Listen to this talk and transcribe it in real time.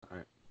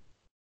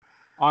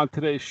On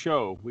today's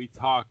show, we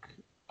talk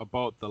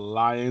about the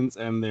Lions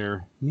and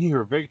their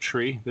near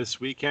victory this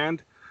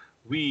weekend.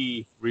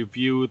 We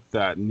reviewed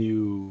that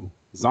new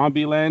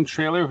Zombieland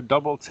trailer,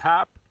 Double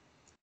Tap.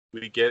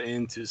 We get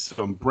into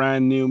some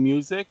brand new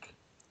music,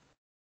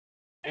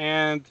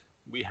 and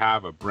we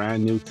have a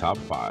brand new top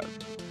five.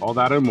 All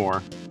that and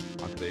more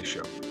on today's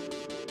show.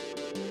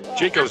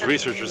 Jacob's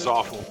research is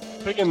awful.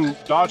 Picking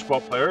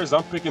dodgeball players,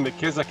 I'm picking the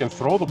kids that can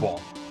throw the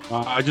ball.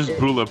 I just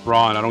blew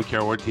LeBron. I don't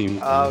care what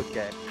team.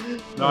 Okay.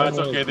 No, it's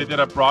okay. They did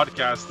a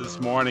broadcast this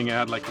morning and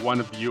had like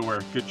one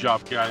viewer. Good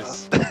job,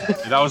 guys.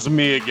 That was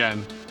me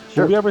again.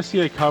 Sure. Will we ever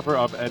see a cover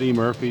of Eddie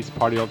Murphy's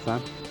Party All the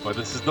Time? But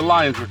this is the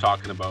Lions we're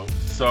talking about.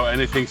 So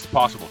anything's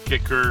possible.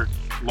 Kicker,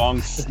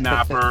 long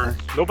snapper.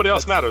 Nobody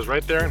else matters,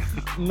 right, Darren?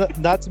 No,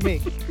 not to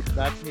me.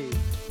 Not to me.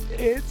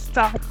 It's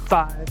top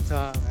five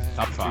time.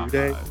 Top five.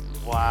 Today.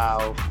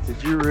 Wow.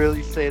 Did you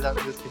really say that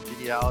Miss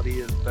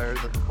Congeniality is better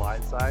than The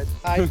Blind Side?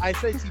 I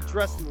said she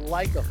dressed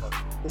like a hooker.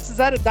 This is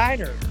at a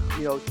diner.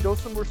 Show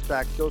some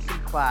respect, show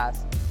some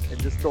class, and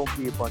just don't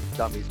be a bunch of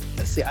dummies.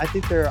 See, I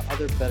think there are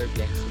other better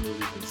gangster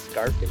movies than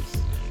Scarface.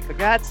 For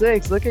God's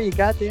sakes, look at your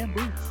goddamn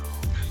boots.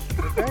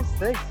 For Christ's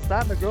sakes, it's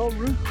starting to grow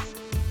roots.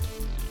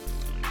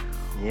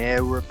 Yeah,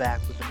 we're back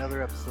with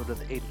another episode of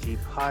the A to G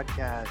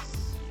podcast.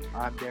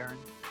 I'm Darren.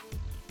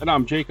 And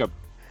I'm Jacob.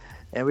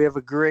 And we have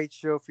a great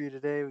show for you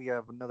today. We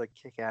have another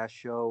kick-ass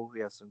show.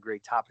 We have some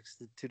great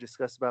topics to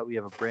discuss about. We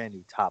have a brand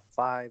new top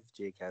five.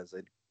 Jake has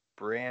a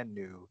brand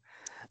new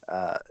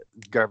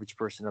garbage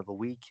person of the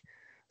week.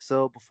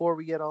 So before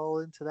we get all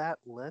into that,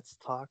 let's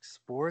talk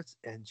sports.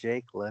 And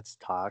Jake, let's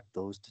talk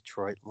those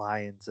Detroit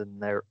Lions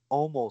and their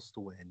almost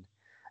win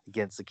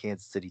against the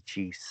Kansas City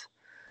Chiefs.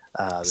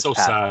 So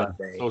sad.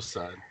 Sunday. So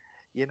sad.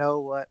 You know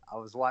what? I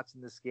was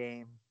watching this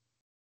game,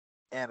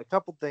 and a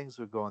couple things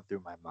were going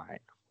through my mind.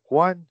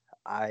 One,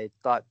 I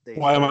thought they.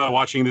 Why am I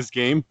watching this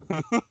game?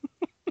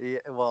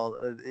 That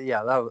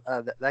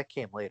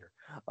came later.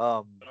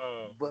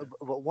 But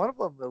one of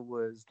them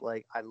was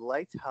like, I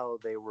liked how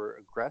they were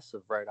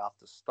aggressive right off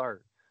the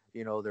start.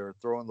 They were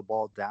throwing the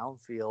ball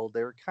downfield.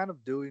 They were kind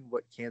of doing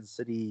what Kansas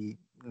City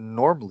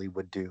normally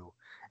would do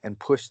and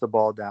push the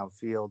ball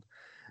downfield.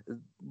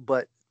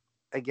 But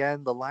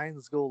again, the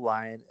Lions go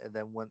Lion, and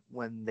then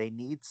when they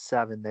need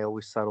 7, they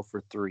always settle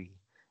for 3.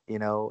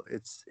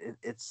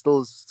 It's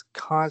those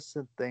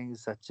constant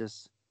things that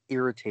just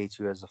irritates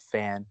you as a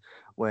fan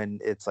when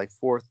it's like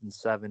 4th and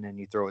 7 and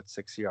you throw it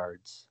 6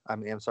 yards.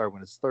 I'm sorry,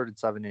 when it's 3rd and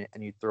 7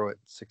 and you throw it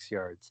 6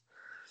 yards.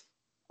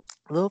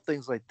 Little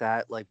things like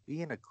that, like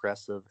being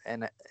aggressive,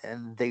 and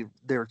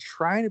they're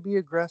trying to be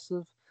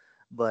aggressive,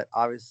 but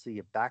obviously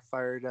it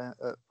backfired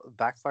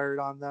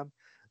on them.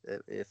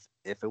 If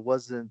it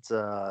wasn't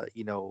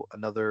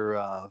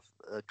another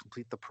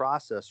complete the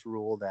process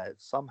rule that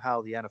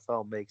somehow the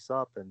NFL makes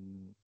up,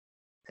 and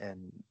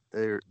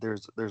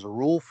there's a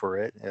rule for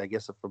it. And I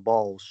guess if the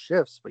ball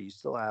shifts but you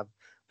still have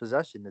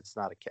possession, it's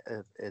not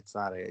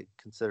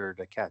considered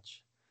a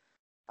catch.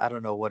 I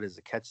don't know what is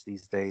a catch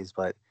these days,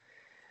 but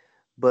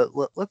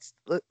let's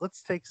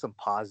take some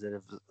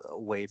positives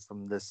away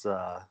from this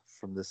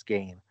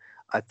game.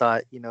 I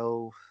thought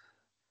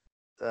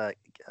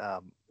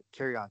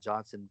Kerryon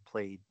Johnson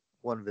played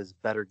one of his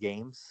better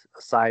games,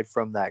 aside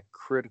from that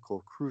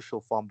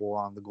crucial fumble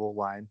on the goal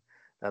line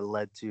that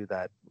led to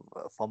that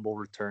fumble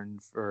return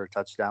for a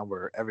touchdown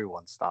where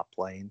everyone stopped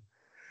playing.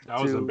 That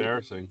was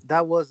embarrassing.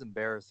 That was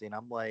embarrassing.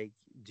 I'm like,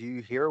 do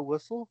you hear a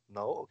whistle?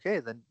 No? Okay,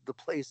 then the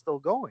play's still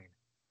going.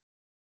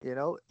 And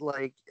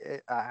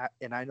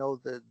I know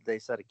that they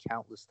said a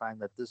countless time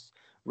that this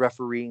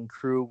refereeing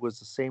crew was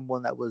the same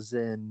one that was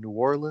in New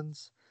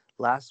Orleans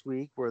last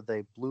week, where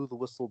they blew the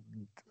whistle,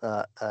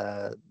 and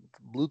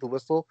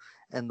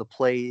the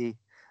play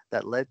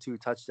that led to a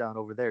touchdown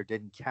over there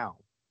didn't count.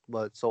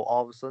 But so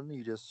all of a sudden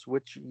you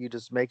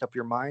just make up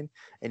your mind,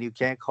 and you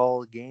can't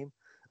call a game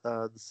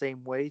the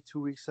same way 2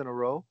 weeks in a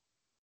row,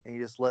 and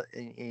you just let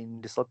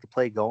the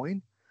play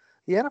going.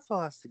 The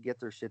NFL has to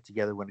get their shit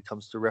together when it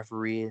comes to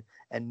refereeing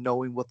and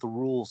knowing what the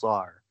rules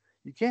are.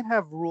 You can't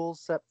have rules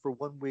set for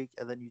 1 week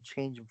and then you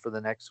change them for the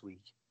next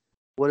week.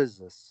 What is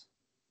this?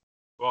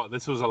 Well,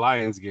 this was a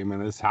Lions game,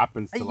 and this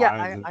happens to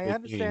Lions. I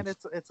understand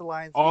games. It's a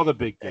Lions all game. The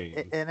big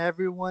games, and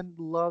everyone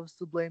loves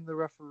to blame the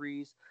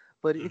referees.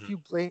 But if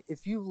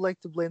you like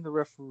to blame the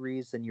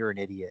referees, then you're an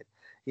idiot.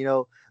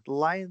 The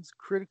Lions'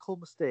 critical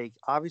mistake,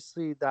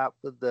 obviously, that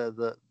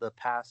the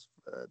pass,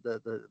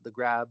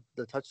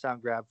 the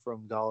touchdown grab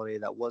from Galladay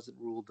that wasn't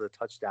ruled a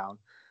touchdown.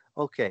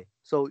 Okay,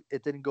 so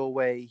it didn't go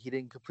away. He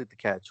didn't complete the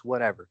catch.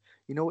 Whatever.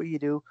 You know what you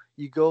do?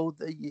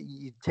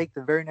 You take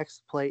the very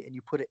next play and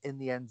you put it in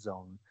the end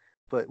zone.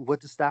 But what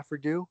does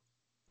Stafford do?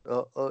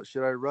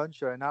 Should I run?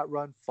 Should I not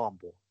run?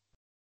 Fumble.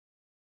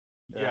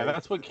 Yeah,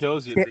 that's what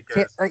kills you.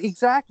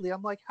 Exactly.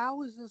 I'm like,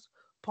 how is this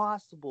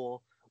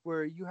possible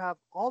where you have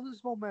all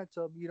this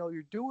momentum?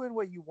 You're doing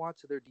what you want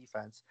to their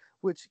defense,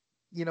 which,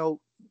 to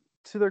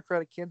their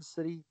credit, Kansas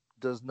City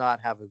does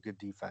not have a good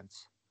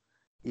defense.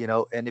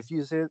 And if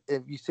you say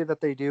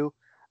that they do,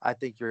 I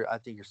think you're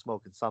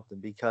smoking something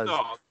because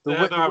No, the they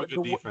way don't have a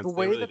good the defense. They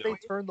way really that they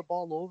don't. turn the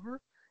ball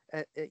over,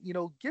 and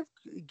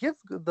give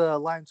the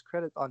Lions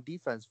credit on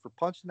defense for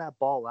punching that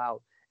ball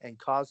out and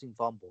causing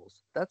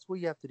fumbles. That's what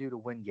you have to do to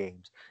win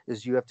games.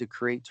 Is you have to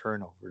create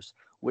turnovers,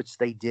 which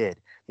they did.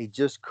 They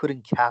just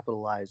couldn't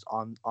capitalize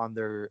on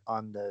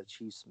the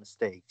Chiefs'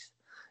 mistakes.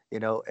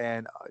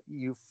 And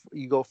you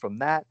go from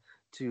that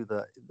to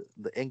the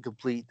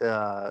incomplete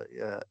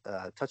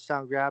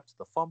touchdown grab, to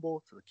the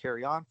fumble, to the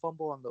carry on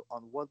fumble on the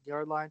 1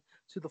 yard line,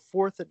 to the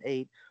 4th and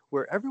 8,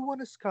 where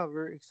everyone is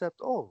covered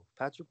except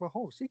Patrick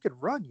Mahomes. He could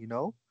run.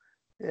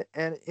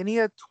 And he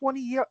had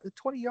 20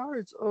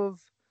 yards of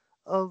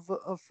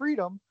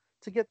freedom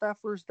to get that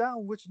first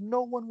down, which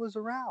no one was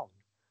around.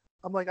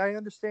 I'm like, I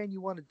understand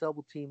you want to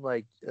double team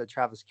like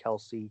Travis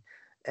Kelsey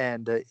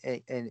and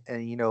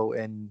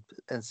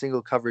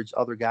single coverage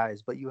other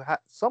guys, but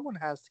someone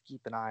has to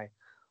keep an eye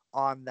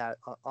on that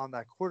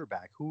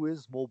quarterback who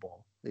is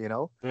mobile.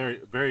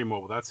 Very, very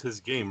mobile. That's his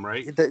game,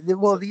 right?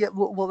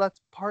 Well,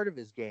 that's part of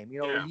his game.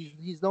 Yeah.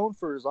 He's known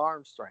for his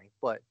arm strength,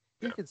 but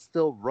he Yeah. can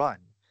still run.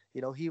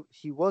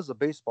 He was a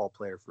baseball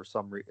player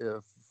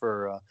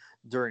for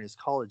during his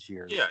college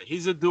years. Yeah,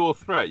 he's a dual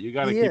threat. You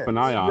got to He keep an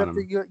is. eye on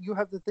him. You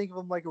have to think of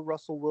him like a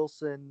Russell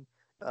Wilson,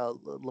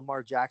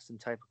 Lamar Jackson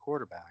type of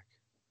quarterback.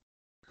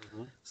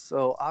 Mhm.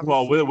 So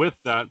Well, obviously, with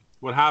that,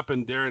 what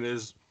happened, Darren,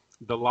 is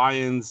the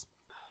Lions.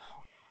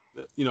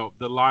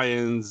 The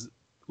Lions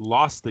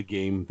lost the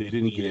game. They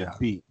didn't get yeah, it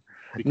beat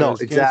no, because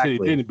Kansas City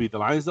exactly, didn't beat the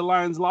Lions. The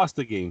Lions lost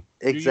the game.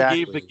 You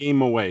gave the exactly,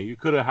 game away. You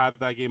could have had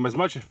that game. As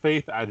much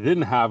faith I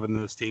didn't have in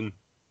this team,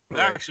 they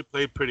right, actually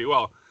played pretty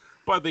well,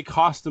 but they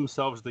cost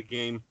themselves the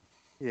game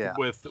yeah,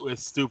 with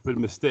stupid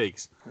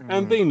mistakes,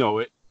 and hmm they know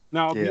it.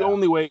 Now, the yeah,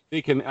 only way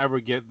they can ever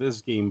get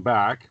this game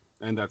back,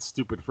 and that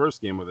stupid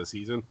first game of the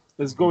season,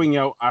 is hmm going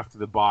out after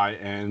the bye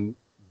and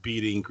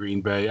beating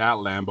Green Bay at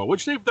Lambeau,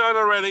 which they've done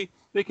already.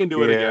 They can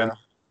do it again.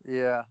 yeah,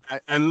 yeah. I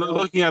And feel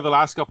looking at the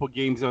last couple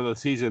games of the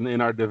season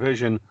in our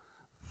division,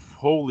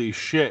 holy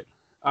shit.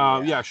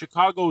 yeah, Yeah,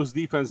 Chicago's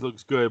defense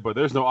looks good, but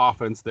there's no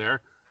offense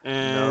there.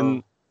 And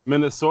no.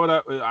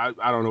 Minnesota,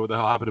 I don't know what the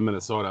hell happened to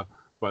Minnesota,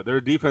 but their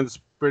defense is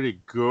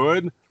pretty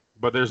good,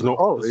 but there's no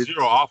Oh,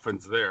 zero it's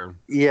offense there.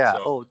 Yeah.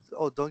 So,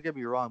 Oh, don't get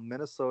me wrong.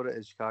 Minnesota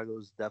and Chicago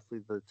is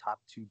definitely the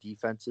top two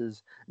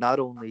defenses, not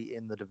only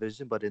in the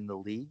division but in the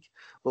league.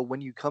 But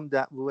when it comes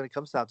down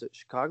to it,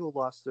 Chicago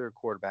lost their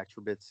quarterback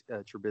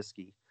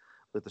Trubisky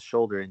with a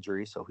shoulder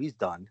injury, so he's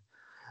done.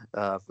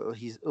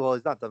 He's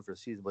not done for the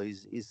season, but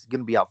he's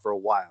going to be out for a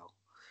while.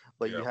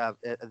 But yeah.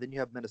 then you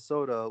have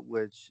Minnesota,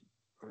 which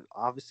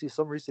obviously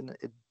some reason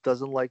it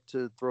doesn't like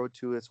to throw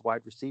to its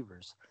wide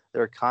receivers.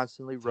 They're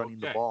constantly It's running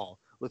the okay. ball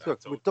with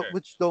Cook. That's okay.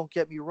 Which don't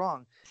get me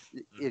wrong,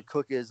 Mhm.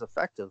 Cook is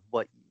effective,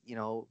 but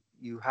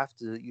you have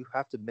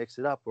to mix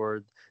it up,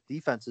 or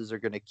defenses are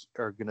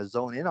gonna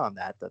zone in on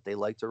that they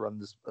like to run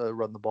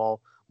the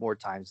ball more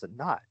times than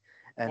not.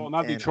 Well, And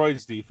not and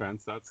Detroit's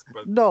defense.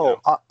 But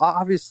no,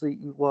 obviously,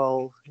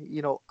 well,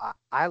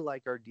 I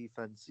like our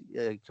defense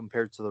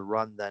compared to the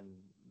run than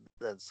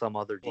some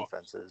other well,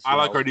 defenses. I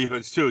like our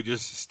defense too.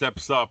 Just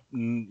steps up,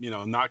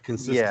 not Yeah,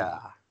 consistently.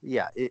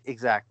 yeah,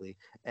 exactly.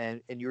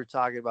 And you were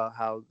talking about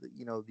how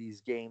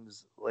these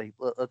games, like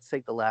let's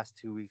take the last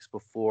 2 weeks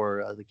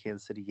before the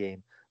Kansas City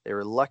game. They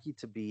were lucky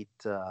to beat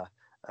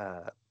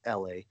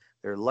L.A.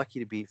 They're lucky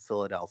to beat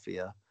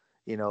Philadelphia.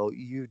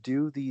 You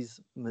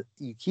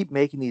keep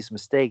making these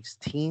mistakes.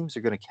 Teams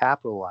are going to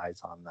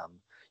capitalize on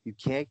them. You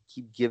can't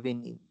keep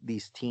giving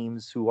these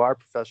teams who are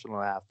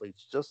professional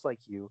athletes just like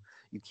you.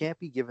 You can't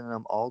be giving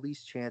them all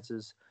these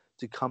chances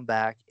to come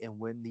back and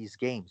win these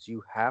games.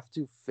 You have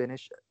to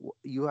finish.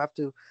 You have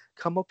to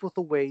come up with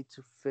a way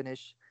to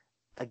finish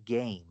a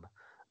game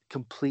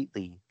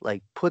completely.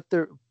 Like put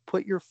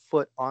your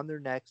foot on their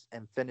necks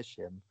and finish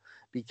him,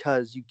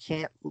 because you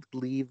can't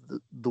leave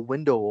the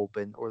window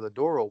open or the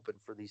door open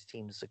for these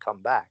teams to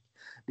come back.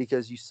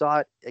 Because you saw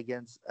it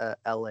against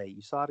LA,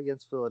 you saw it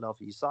against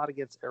Philadelphia, you saw it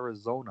against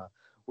Arizona,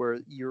 where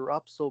you're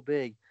up so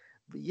big.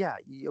 But yeah,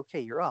 okay,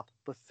 you're up,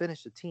 but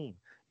finish the team.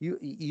 You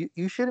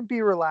shouldn't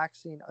be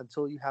relaxing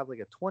until you have like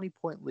a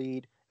 20-point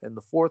lead in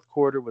the fourth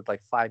quarter with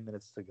like 5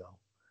 minutes to go.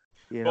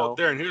 You Well, know?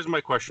 Darren, here's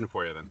my question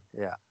for you then.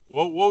 Yeah.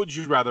 What would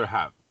you rather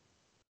have,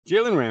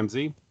 Jalen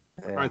Ramsey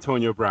or Yeah.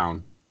 Antonio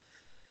Brown?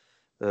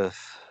 Ugh.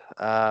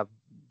 Uh,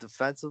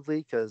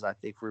 Defensively, because I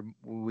think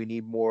we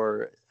need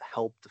more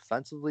help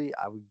defensively,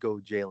 I would go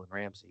Jalen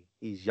Ramsey.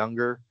 He's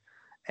younger,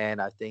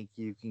 and I think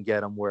you can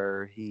get him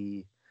where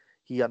he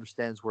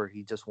understands where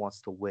he just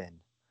wants to win.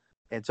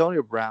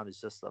 Antonio Brown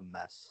is just a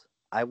mess.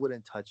 I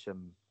wouldn't touch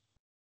him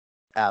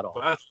at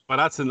all. But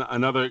that's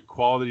another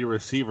quality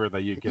receiver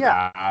that you could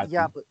Yeah, add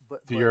yeah,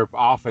 but to your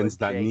offense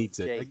but that Jake, needs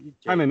it. Jake,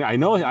 Kind Jake, of, I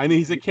know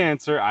he's a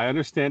cancer. I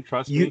understand.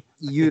 Trust me.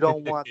 you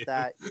don't want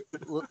that.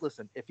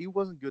 Listen, if he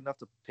wasn't good enough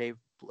to play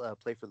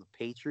for the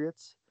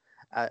Patriots,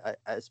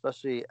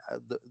 especially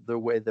the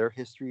way their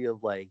history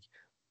of like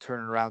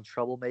turning around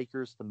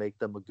troublemakers to make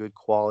them a good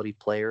quality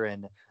player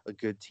and a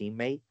good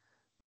teammate,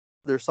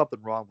 there's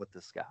something wrong with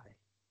this guy.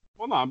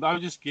 Well, no, I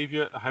just gave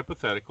you a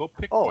hypothetical.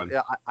 Pick Oh, one.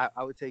 yeah,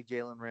 I would take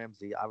Jalen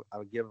Ramsey. I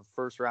would give a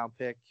first round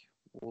pick,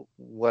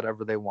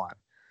 whatever they want.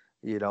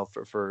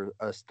 For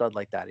a stud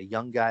like that, a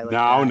young guy like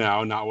No, that.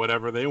 no, not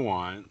whatever they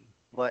want.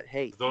 But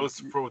hey,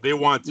 They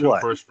want two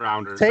what? first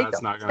rounders. Take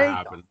That's them. not gonna Take them.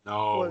 happen.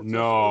 No, Well, just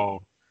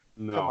no,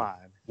 come no.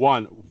 on.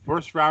 One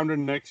first rounder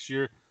next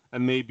year,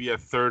 and maybe a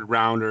third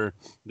rounder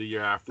the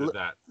year after L-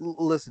 that.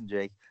 Listen,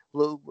 Jake.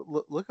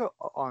 Look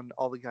on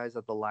all the guys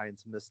that the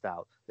Lions missed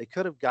out. They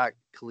could have got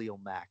Khalil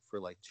Mack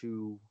for like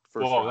two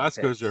first Well, round that's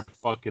because picks. they're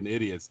fucking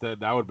idiots. That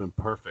would have been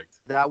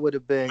perfect. That would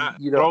have been,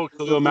 Throw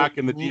Khalil Mack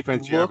in the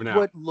defense you have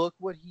now. look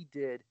what he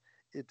did.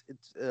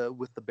 It's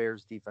with the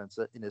Bears defense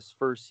in his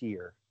first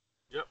year.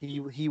 Yep.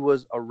 He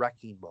was a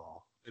wrecking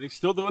ball. And he's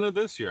still doing it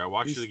this year. I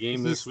watched the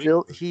game this week.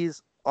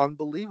 He's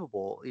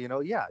unbelievable.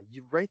 Yeah,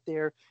 you right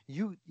there.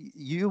 You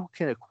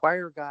can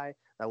acquire a guy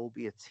that will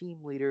be a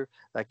team leader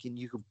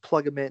you can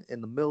plug him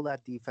in the middle of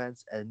that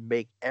defense and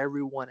make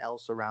everyone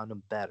else around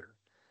him better.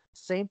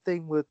 Same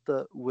thing with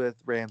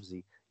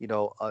Ramsey.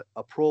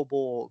 A Pro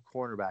Bowl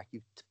cornerback.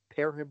 You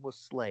pair him with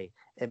Slay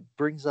and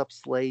brings up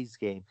Slay's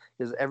game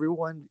because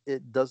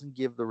it doesn't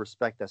give the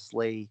respect that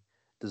Slay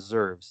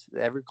deserves.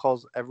 Everyone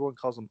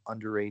calls him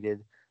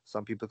underrated.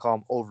 Some people call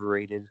him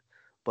overrated.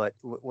 But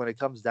when it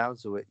comes down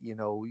to it,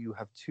 you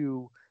have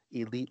two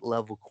elite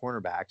level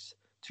cornerbacks,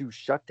 two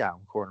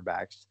shutdown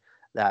cornerbacks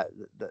that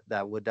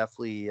would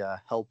definitely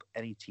help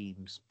any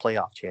team's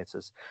playoff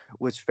chances.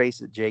 Which,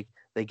 face it, Jake,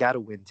 they got to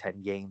win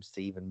 10 games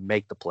to even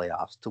make the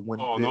playoffs. To win,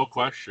 no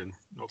question.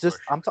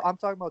 I'm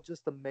talking about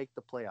just to make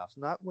the playoffs,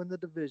 not win the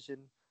division,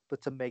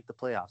 but to make the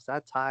playoffs.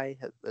 That tie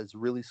has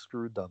really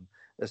screwed them,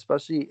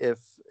 especially if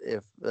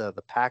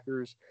the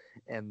Packers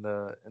and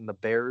the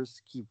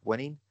Bears keep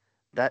winning.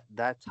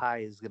 That tie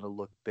is going to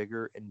look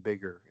bigger and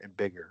bigger and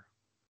bigger.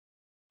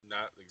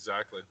 Not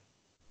exactly.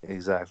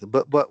 Exactly.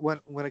 But when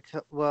it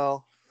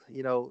well,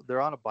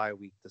 they're on a bye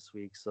week this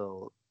week,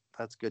 so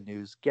that's good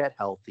news. Get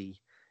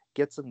healthy,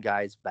 get some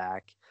guys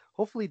back.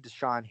 Hopefully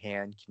Deshaun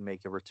Hand can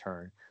make a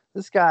return.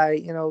 This guy,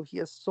 he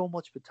has so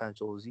much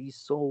potential. He's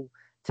so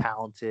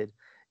talented.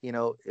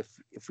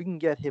 If we can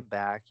get him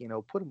back,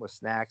 put him with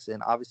Snacks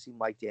and obviously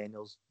Mike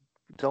Daniels.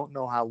 Don't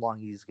know how long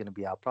he's going to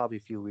be out, probably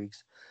a few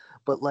weeks.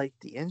 But like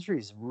the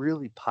injuries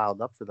really piled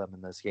up for them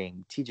in this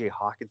game. TJ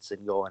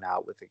Hawkinson going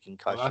out with a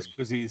concussion. Well, that's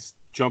because he's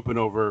jumping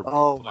over.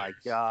 Oh players.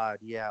 my God!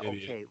 Yeah.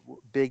 Idiot. Okay.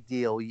 Big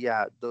deal.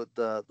 Yeah.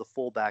 The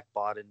fullback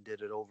bought and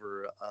did it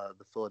over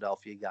the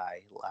Philadelphia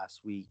guy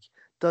last week.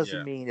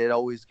 Doesn't mean it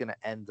always going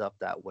to end up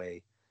that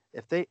way.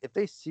 If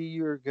they see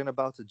you're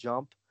about to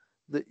jump,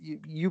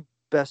 you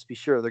best be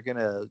sure they're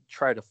gonna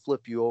try to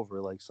flip you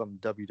over like some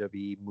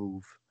WWE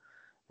move.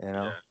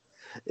 Yeah.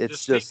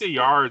 It's just take the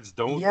yards.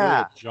 Don't do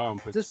a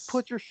jump. Just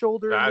put your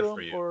shoulder into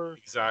them, or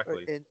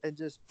and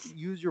just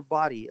use your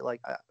body.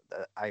 Like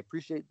I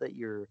appreciate that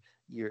you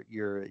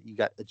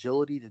got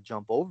agility to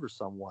jump over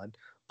someone,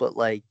 but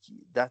like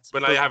that's.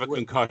 But I have a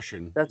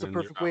concussion. That's a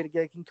perfect way to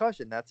get a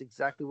concussion. That's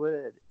exactly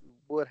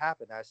what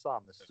happened. I saw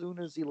him as soon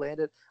as he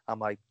landed. I'm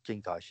like,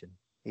 concussion.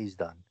 He's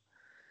done.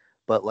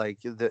 But like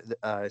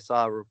I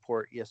saw a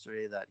report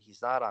yesterday that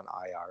he's not on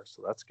IR,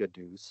 so that's good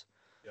news.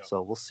 Yeah.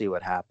 So we'll see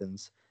what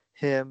happens.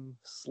 Him,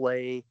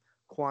 Slay,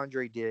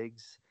 Quandre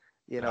Diggs.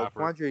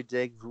 Quandre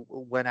Diggs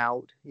went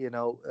out,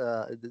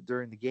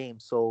 during the game.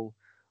 So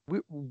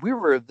we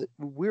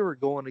were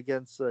going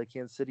against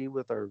Kansas City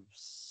with our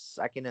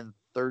second and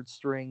third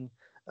string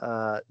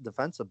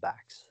defensive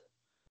backs.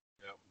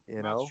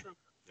 Yeah, that's true.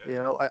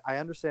 Yeah. I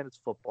understand it's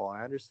football.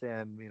 I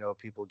understand,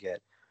 people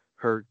get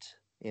hurt,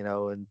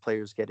 and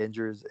players get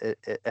injured.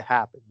 It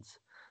happens.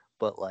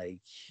 But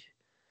like,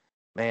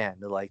 man,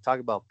 talk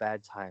about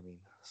bad timing.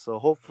 So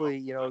hopefully,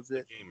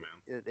 the game,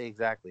 man.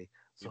 Exactly.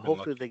 So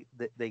hopefully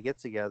they get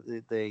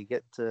together, they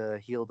get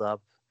healed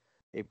up,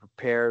 they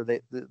prepare.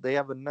 They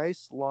have a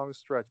nice long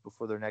stretch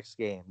before their next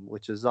game,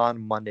 which is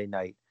on Monday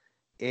night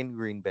in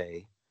Green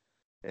Bay.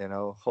 And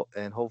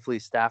hopefully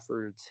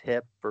Stafford's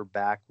hip or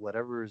back,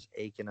 whatever is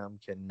aching him,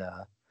 can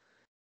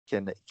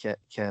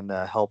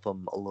help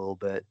him a little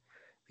bit.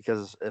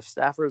 Because if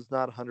Stafford's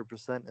not 100%,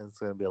 it's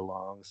going to be a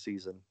long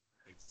season.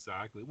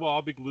 Exactly. Well,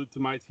 I'll be glued to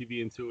my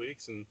TV in 2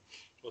 weeks, and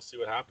we'll see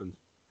what happens.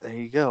 There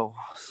you go.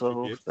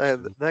 So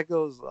that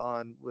goes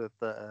on with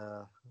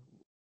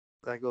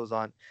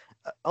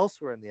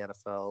elsewhere in the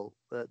NFL.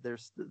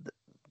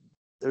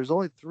 There's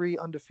only 3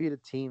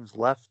 undefeated teams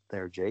left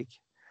there, Jake.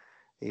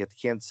 You got the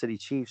Kansas City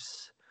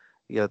Chiefs.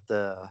 You got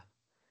the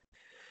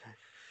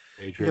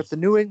Patriots. You got the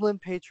New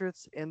England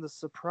Patriots, and the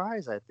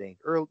surprise, I think,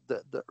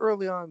 the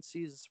early on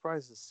season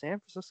surprise is San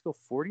Francisco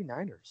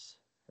 49ers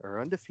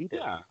are undefeated.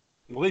 Yeah.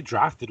 Well, they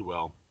drafted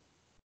well.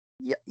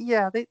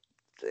 Yeah, they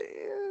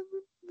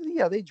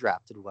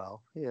drafted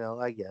well.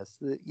 I guess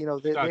they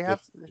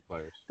have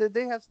players.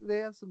 They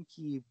have some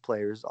key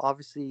players.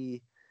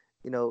 Obviously,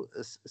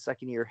 a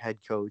second-year head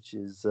coach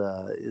is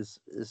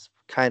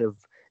kind of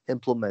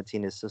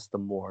implementing his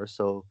system more.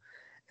 So,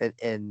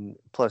 and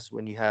plus,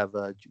 when you have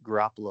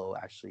Garoppolo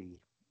actually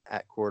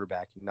at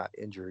quarterback and not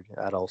injured,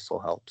 that also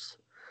helps.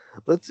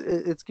 But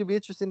it's gonna be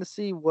interesting to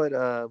see what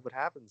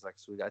happens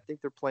next week. I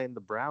think they're playing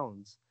the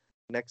Browns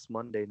next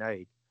Monday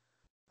night.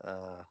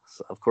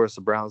 So of course,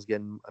 the Browns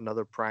getting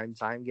another prime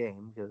time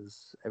game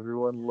because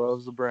everyone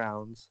loves the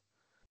Browns.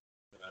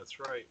 That's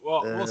right.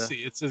 Well, we'll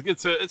see. It's an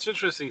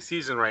interesting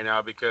season right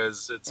now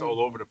because it's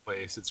all over the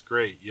place. It's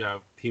great. You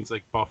have teams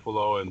like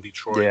Buffalo and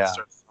Detroit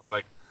start off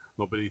like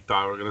nobody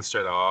thought were going to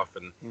start off,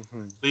 and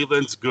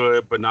Cleveland's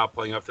good but not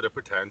playing up to their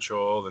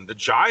potential, and the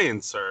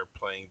Giants are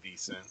playing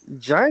decent.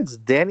 Giants,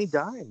 Danny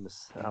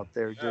Dimes out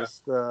there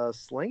just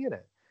slinging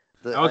it.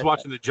 I was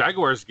watching the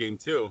Jaguars game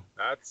too.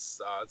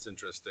 That's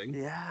interesting.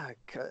 Yeah,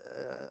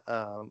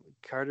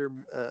 Carter,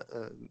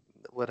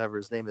 whatever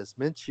his name is,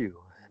 Minshew.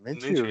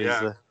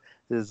 Minshew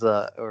is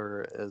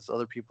or as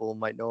other people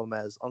might know him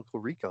as Uncle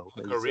Rico.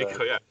 Uncle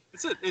Rico, yeah,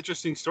 it's an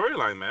interesting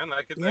storyline, man.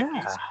 I could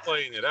he's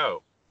playing it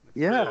out.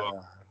 Yeah, really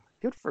well.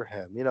 Good for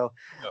him. You know,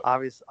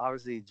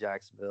 obviously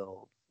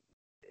Jacksonville,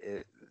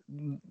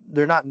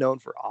 they're not known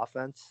for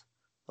offense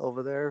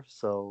over there,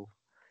 so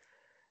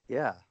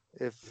yeah.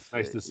 If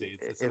nice to see.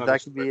 If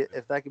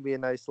that could be a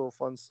nice little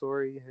fun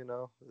story, you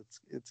know,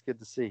 it's good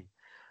to see.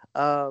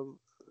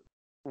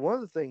 One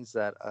of the things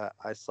that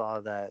I saw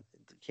that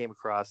came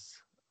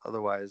across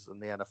otherwise in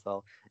the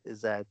NFL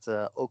is that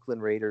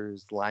Oakland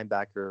Raiders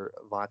linebacker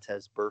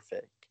Vontaze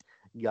Burfict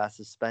got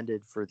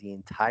suspended for the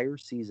entire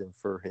season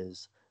for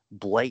his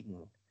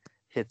blatant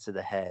hit to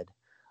the head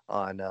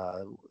on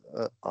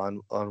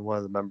one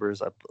of the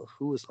members.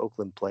 Who was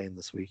Oakland playing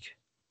this week?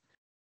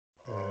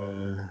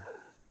 Was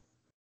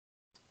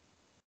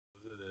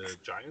it the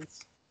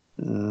Giants?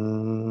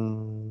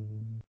 No,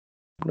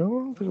 I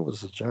don't think it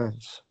was the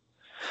Giants.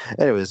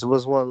 Anyways, it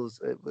was one of those.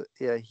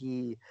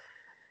 It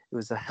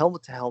was a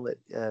helmet-to-helmet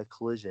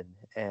collision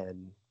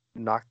and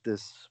knocked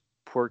this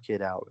poor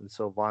kid out, and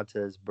so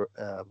Vontaze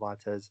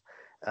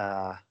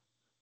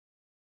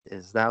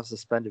is now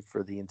suspended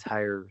for the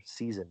entire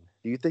season.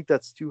 Do you think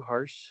that's too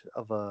harsh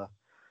of a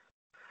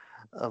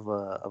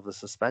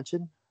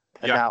suspension?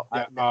 And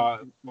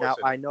now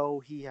I know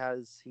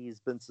he's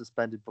been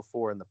suspended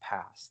before in the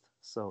past,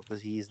 so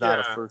he's not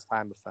a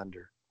first-time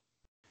offender.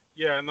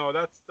 Yeah, no,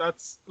 that's a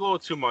little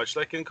too much.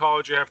 Like in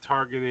college, you have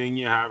targeting,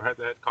 you have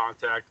head-to-head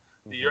contact.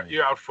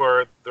 You're out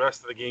for the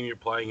rest of the game. You're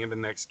playing in the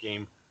next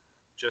game,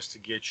 just to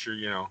get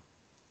your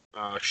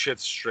shit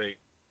straight.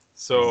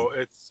 So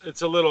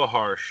it's a little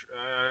harsh.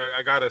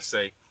 I gotta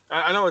say,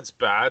 I know it's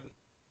bad.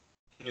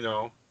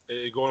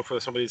 Going for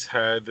somebody's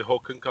head, the whole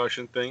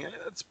concussion thing,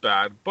 it's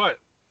bad. But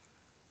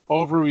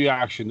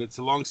overreaction. It's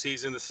a long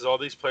season. This is all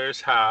these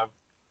players have,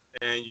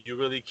 and you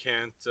really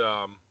can't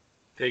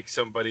take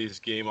somebody's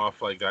game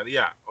off like that.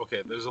 Yeah,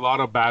 okay. There's a lot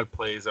of bad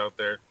plays out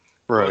there.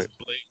 Right. It was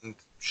blatant,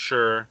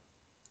 sure.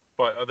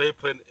 But are they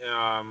playing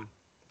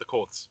the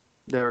Colts?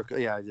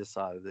 I just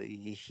saw it.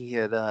 He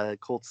had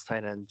Colts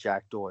tight end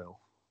Jack Doyle.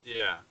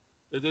 Yeah,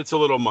 it's a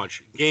little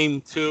much.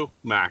 Game 2,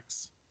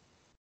 max.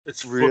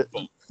 It's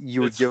football.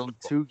 You would give him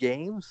 2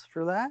 games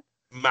for that?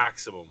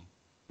 Maximum.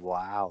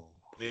 Wow.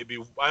 Maybe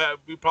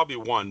we probably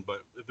 1,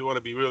 but if you want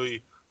to be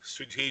really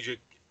strategic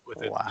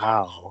with it.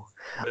 Wow.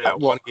 But yeah,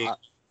 1 game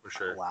for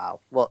sure.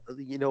 Wow. Well,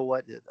 you know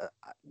what?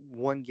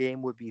 1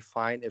 game would be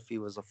fine if he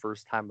was a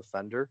first-time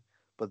offender,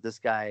 but this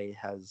guy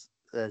has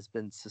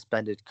been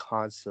suspended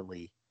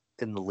constantly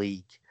in the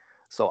league.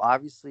 So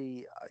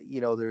obviously,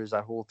 there's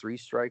that whole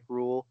 3-strike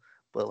rule,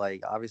 but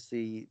like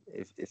obviously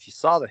if you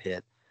saw the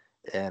hit,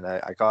 and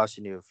I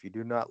caution you, if you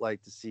do not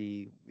like to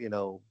see,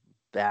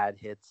 bad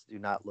hits, do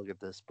not look at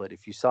this. But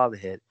if you saw the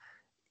hit,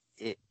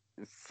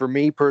 for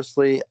me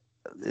personally,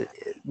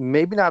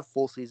 maybe not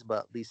full season,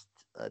 but at least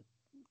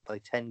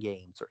like 10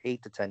 games or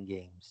 8 to 10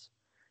 games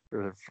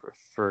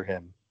for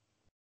him.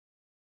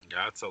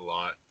 Yeah, that's a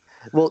lot.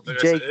 Well, like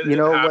Jake,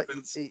 what?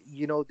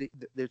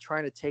 They're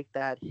trying to take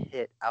that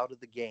hit out of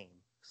the game.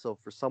 So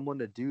for someone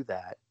to do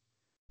that,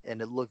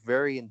 and it looked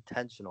very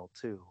intentional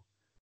too.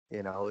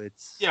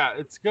 It's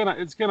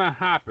gonna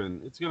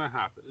happen. It's gonna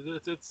happen.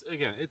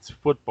 It's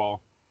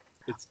football.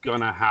 It's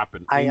gonna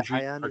happen.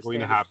 Injuries are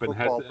going to happen.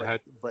 Football,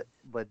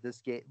 but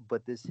this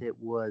hit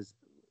was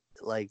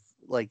like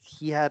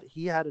he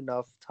had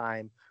enough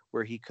time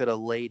where he could have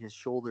laid his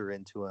shoulder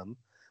into him,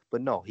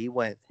 but no, he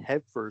went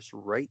head first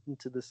right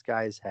into this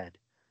guy's head.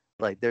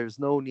 Like there's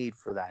no need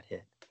for that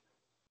hit.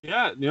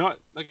 Yeah,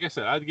 like I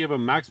said, I'd give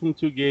him maximum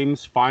 2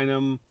 games, fine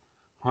him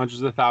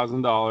hundreds of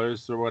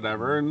 $1,000s or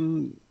whatever,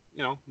 and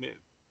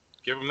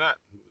give him that.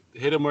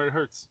 Hit him where it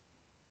hurts.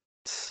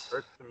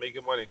 Hurts to make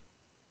him money.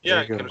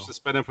 Yeah, you can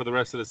suspend him for the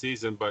rest of the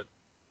season, but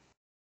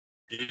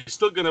he's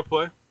still gonna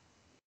play.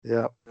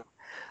 Yeah.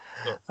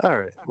 All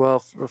right. Well,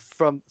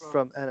 from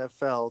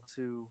NFL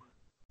to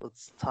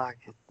let's talk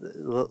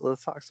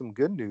some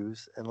good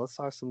news, and let's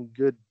talk some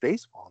good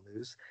baseball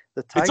news.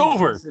 The Tigers it's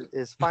over.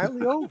 Is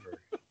finally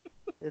over.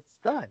 It's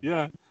done.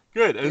 Yeah,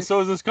 good. And so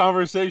is this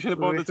conversation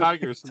about the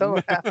Tigers.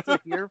 Don't have to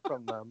hear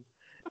from them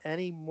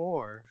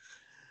anymore.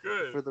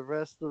 Good. For the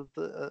rest of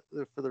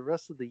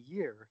the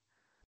year.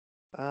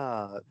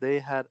 They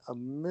had a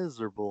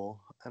miserable,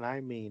 and I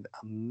mean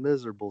a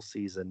miserable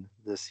season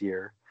this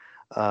year.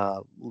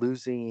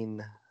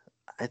 losing,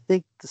 I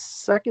think, the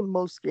second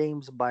most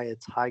games by a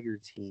Tiger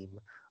team,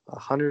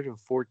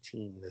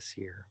 114 this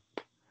year.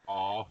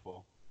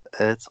 Awful.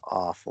 It's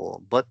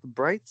awful. But the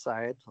bright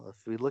side,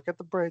 if we look at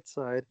the bright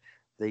side,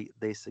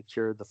 they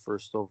secured the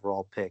first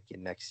overall pick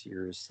in next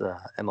year's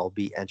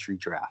MLB entry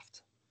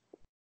draft.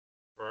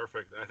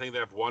 Perfect. I think they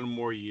have one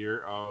more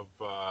year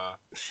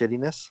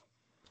Shittiness.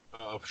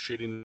 of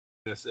shittiness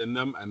in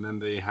them, and then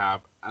they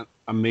have an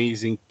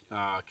amazing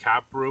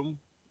cap room,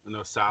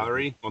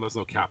 salary. Well, there's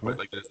no cap, but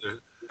like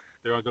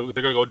they're gonna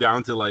go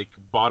down to like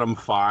bottom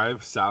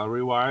 5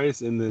 salary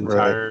wise in the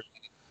entire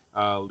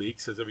league.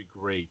 So it'll be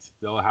great.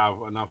 They'll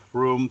have enough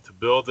room to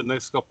build the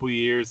next couple of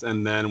years,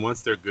 and then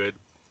once they're good,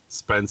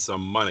 spend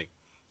some money.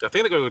 I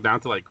think they're gonna go down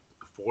to like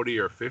 40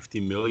 or 50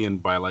 million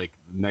by like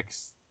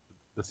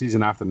the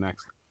season after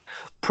next.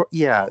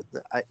 Yeah,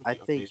 I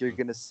think you're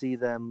going to see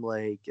them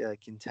like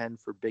contend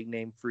for big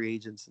name free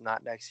agents,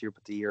 not next year,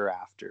 but the year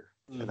after.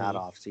 In that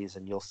off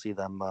season, you'll see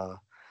them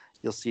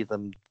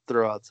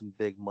throw out some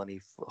big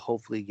money.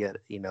 Hopefully, get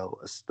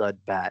a stud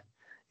bat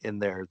in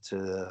there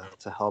to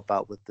help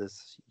out with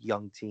this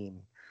young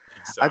team.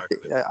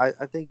 Exactly.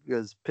 I think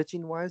because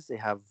pitching wise, they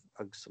have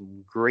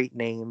some great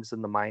names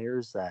in the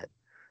minors that,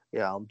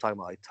 I'm talking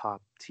about like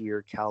top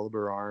tier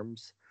caliber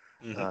arms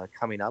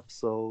coming up.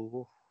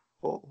 So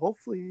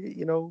hopefully,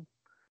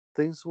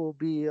 things will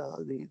be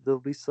there'll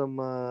be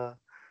some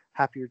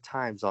happier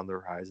times on the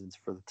horizons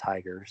for the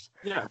Tigers.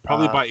 Yeah,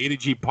 probably by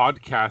ADG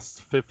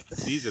Podcast's 5th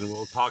season,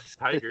 we'll talk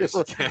Tigers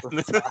again.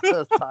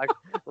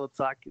 we'll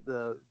talk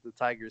the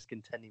Tigers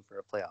contending for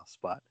a playoff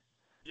spot.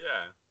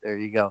 Yeah. There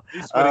you go.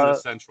 He's winning the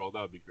Central.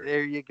 That would be great.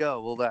 There you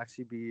go. Will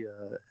actually be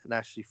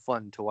actually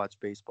fun to watch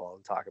baseball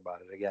and talk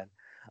about it again.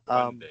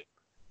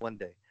 One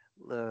day.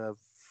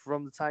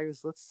 From the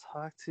Tigers, let's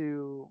talk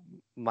to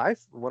one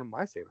of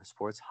my favorite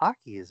sports.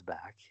 Hockey is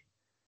back.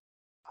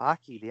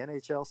 Hockey, the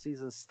NHL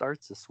season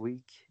starts this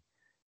week.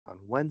 On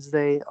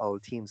Wednesday, all the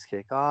teams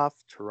kick off.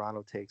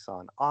 Toronto takes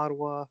on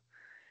Ottawa.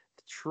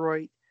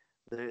 Detroit,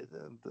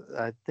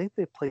 I think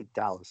they played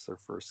Dallas their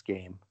first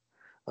game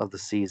of the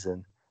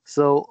season.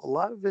 So a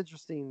lot of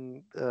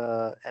interesting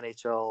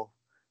NHL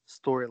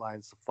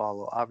storylines to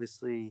follow.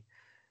 Obviously,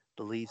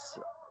 the Leafs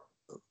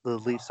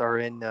are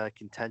in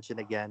contention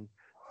again.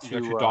 You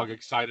got your dog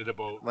excited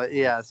about. But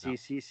yeah,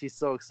 she's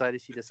so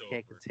excited she just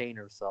can't contain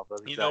herself.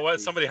 You know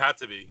what? Somebody had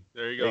to be.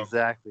 There you go.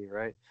 Exactly,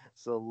 right.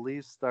 So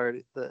Leafs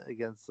started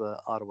against the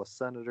Ottawa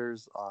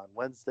Senators on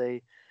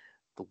Wednesday.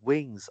 The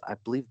Wings, I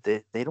believe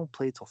they don't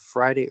play till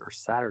Friday or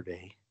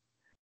Saturday.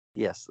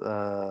 Yes,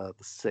 the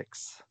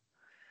 6th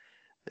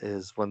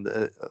is when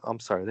they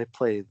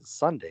play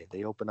Sunday.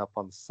 They open up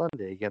on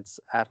Sunday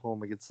at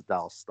home against the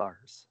Dallas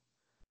Stars.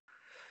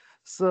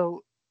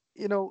 So,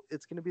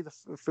 it's going to be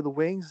for the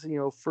Wings,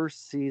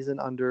 first season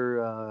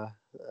under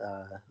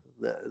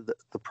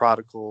the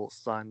prodigal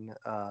son,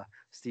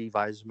 Steve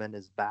Yzerman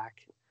is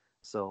back.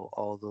 So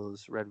all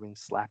those Red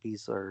Wings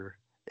slappies are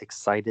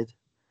excited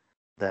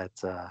that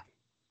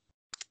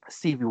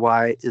Stevie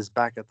Y is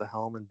back at the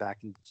helm and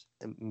back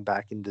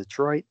in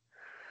Detroit.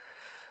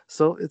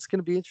 So it's going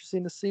to be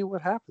interesting to see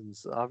what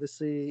happens.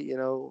 Obviously,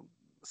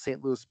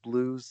 St. Louis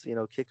Blues,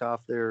 kick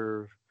off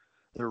their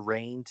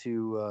reign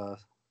to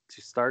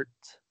start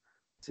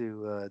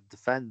to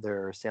defend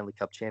their Stanley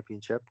Cup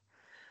championship.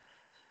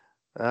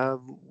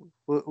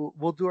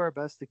 We'll do our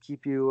best to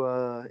keep you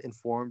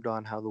informed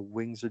on how the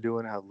Wings are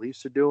doing, how the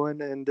Leafs are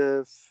doing, and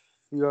if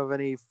you have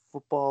any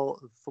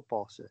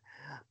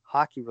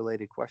hockey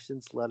related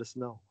questions, let us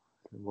know,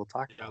 and we'll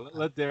talk. Yeah,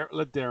 let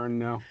Darren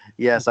know.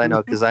 Yes, I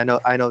know, because I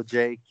know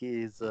Jake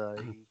is he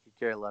could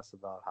care less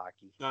about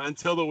hockey.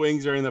 Until the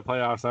Wings are in the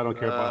playoffs, I don't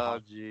care about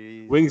hockey.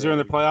 Geez, Wings are in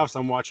the playoffs.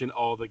 I'm watching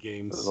all the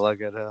games. Look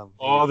at him.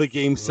 All the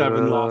Game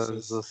 7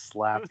 losses. He's a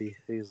slappy.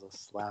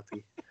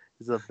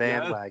 He's a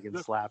bandwagon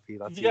slappy.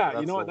 That's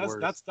you know what?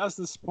 That's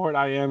the sport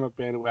I am a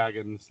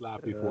bandwagon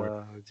slappy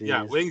for.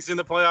 Yeah, Wings in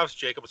the playoffs.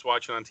 Jacob's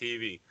watching on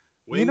TV.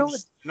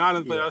 Wings not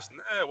in the playoffs.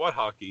 Yeah. What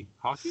hockey?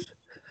 Hockey?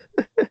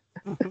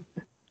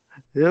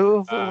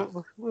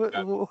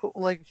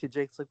 Like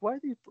Jake's like, why are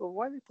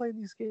they playing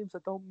these games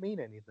that don't mean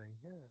anything?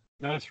 Yeah,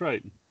 that's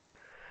right.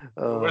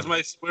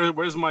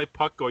 Where's my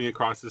puck going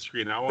across the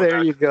screen?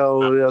 There you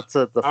go. That's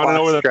the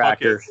Fox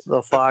tracker.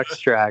 The Fox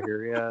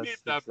tracker. Yeah,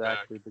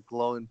 exactly. The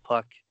glowing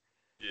puck.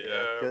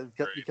 Yeah.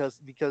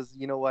 Because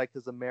you know why?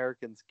 Because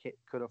Americans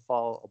couldn't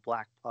follow a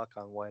black puck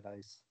on white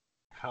ice.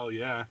 Hell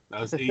yeah,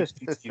 those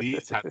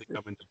HDTVs had to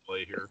come into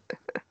play here.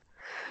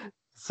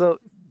 So,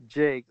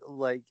 Jake,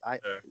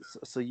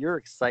 so your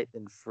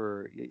excitement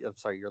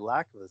your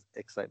lack of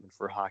excitement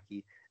for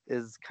hockey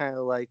is kind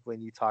of like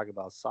when you talk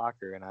about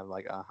soccer, and I'm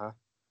like,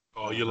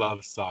 Oh, you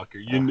love soccer.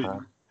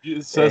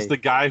 It says the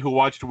guy who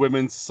watched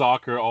women's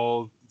soccer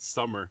all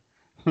summer.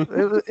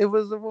 It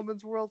was the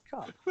Women's World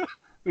Cup.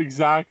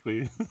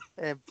 Exactly.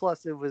 And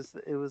plus, it was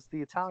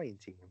the Italian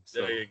team.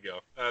 So there you go.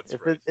 That's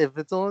right. If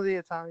it's only the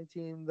Italian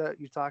team that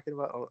you're talking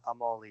about,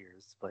 I'm all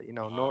ears. But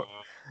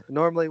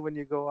normally when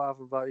you go off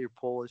about your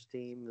Polish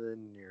team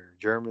and your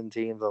German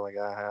teams, I'm like,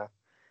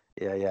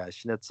 Yeah.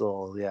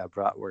 Schnitzel. Yeah,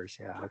 bratwurst.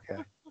 Yeah,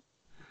 okay.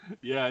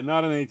 Yeah,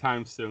 not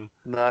anytime soon.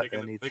 Not Taking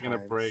a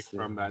anytime break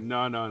from that. soon.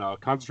 No.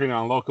 Concentrating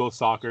on local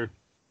soccer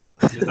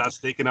because that's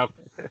taking up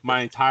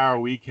my entire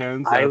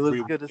weekends I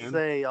every was gonna weekend.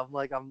 say, I'm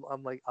like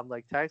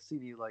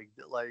texting you like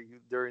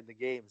during the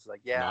games,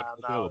 like, Not yeah,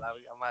 no, available.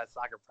 I'm at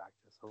soccer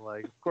practice. I'm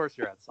like, of course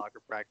you're at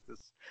soccer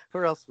practice.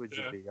 Where else would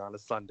you Yeah. be on a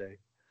Sunday?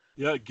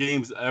 Yeah,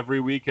 games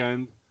every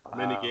weekend.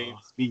 Many Wow,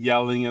 games. Me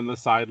yelling in the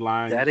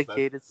sidelines. That's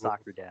dedicated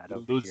soccer dad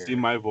over losing here.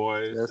 my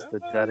voice. Just a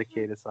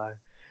dedicated side.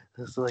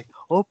 It's like,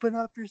 open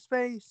up your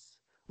space.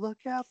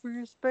 Look out for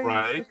your space.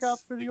 Right. Look out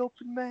for the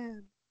open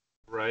man.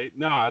 Right.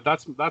 No,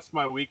 that's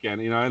my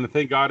weekend. And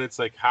thank God it's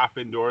like half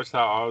indoors,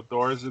 half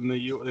outdoors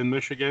in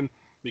Michigan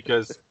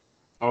because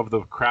of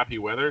the crappy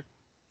weather.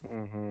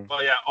 Mm-hmm.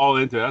 But yeah, all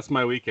into it. That's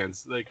my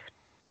weekends. Like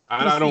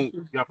I don't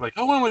get up like,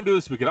 oh, what am I gonna do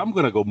this weekend? I'm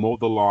gonna go mow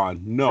the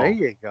lawn. There No,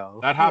 you go.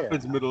 that Yeah.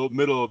 happens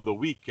middle of the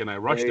week, and I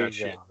rush There that you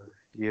shit go.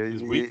 You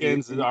because you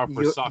weekends are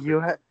for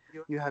soccer.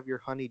 you have your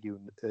honeydew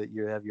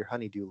you have your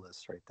honeydew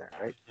list right there,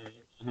 right?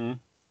 Mm-hmm.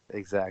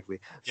 Exactly.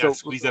 Yeah, So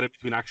squeeze that in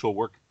between actual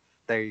work.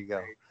 there you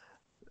go.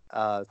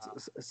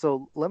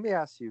 So let me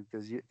ask you,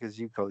 because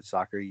you coach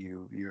soccer,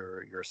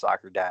 you're a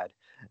soccer dad,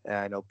 and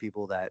I know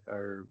people that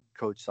are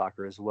coach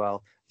soccer as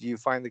well. Do you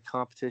find the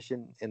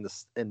competition in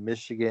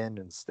Michigan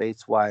and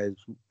states wise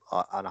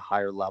on a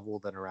higher level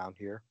than around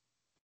here?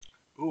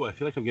 Ooh, I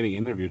feel like I'm getting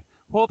interviewed.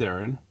 Well,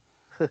 Darren.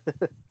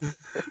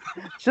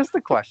 Just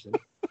a question.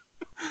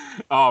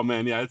 Oh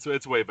man, yeah,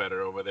 it's way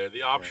better over there. The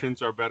Yeah.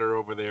 options are better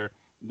over there.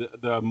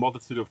 The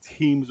multitude of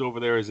teams over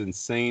there is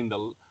insane.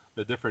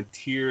 The different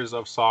tiers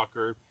of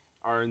soccer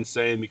are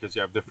insane because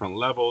you have different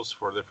levels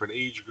for different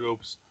age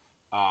groups.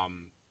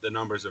 The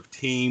numbers of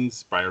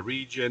teams by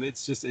region,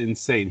 it's just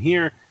insane.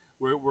 Here,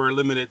 we're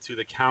limited to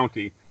the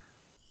county,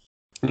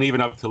 and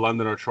even up to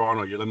London or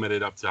Toronto, you're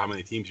limited up to how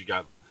many teams you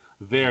got.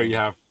 There, you Mm.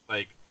 have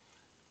like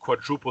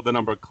quadruple the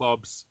number of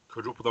clubs,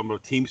 quadruple the number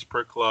of teams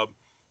per club.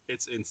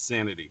 It's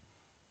insanity.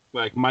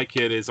 Like my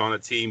kid is on a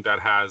team that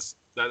has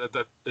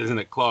that is in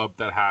a club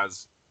that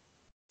has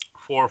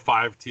 4 or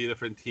 5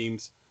 different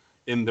teams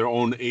in their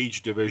own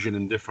age division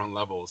in different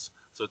levels.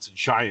 So it's a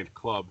giant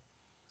club.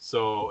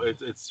 So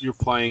it's you're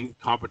playing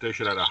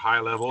competition at a high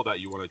level that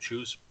you want to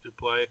choose to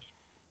play,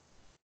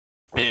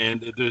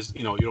 and there's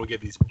you don't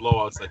get these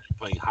blowouts like you're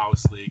playing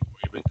house league or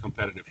even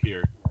competitive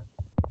here.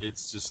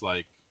 It's just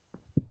like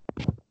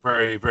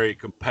very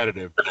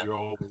competitive. You're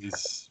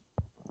always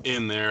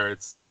in there.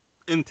 It's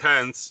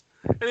intense.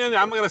 And then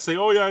I'm gonna say,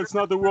 oh yeah, it's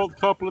not the World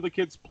Cup. Let the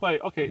kids play.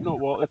 Okay, no,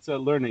 well, it's a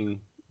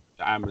learning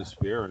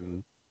atmosphere,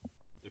 and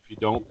if you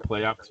don't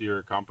play up to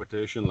your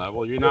competition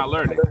level, you're not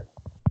learning.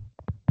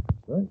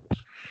 Right.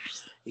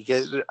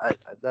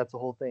 That's the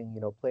whole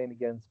thing. Playing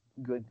against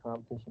good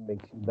competition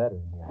makes you better.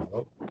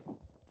 Right?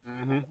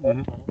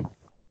 Mm-hmm.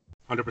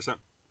 100%.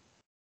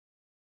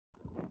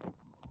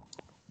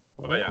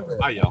 But yeah,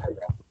 I yell.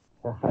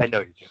 I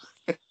know you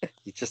do.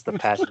 You're just a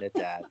passionate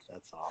dad.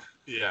 That's all.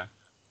 Yeah.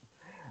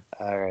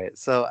 All right.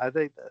 So I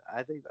think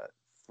that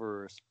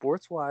for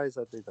sports wise,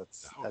 I think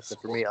that's it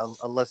for me.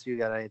 Unless you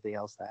got anything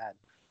else to add.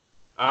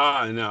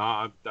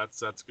 No,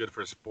 that's good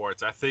for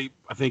sports. I think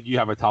you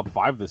have a top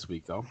 5 this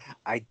week though.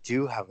 I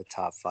do have a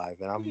top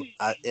five, and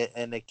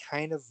and it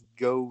kind of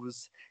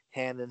goes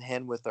hand in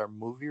hand with our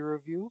movie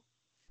review.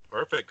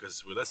 Perfect,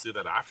 because let's do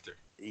that after.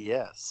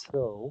 Yes.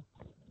 So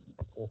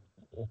if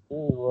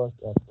we look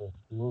at this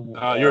movie,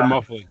 You're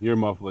muffling. You're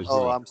muffling. oh,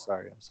 Hold on. I'm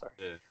sorry. I'm sorry.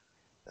 Yeah.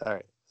 All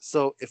right.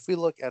 So if we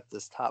look at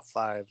this top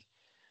five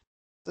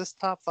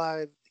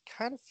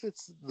kind of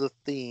fits the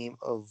theme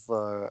of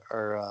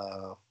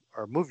our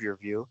movie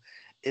review.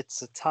 It's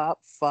the top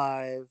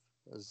five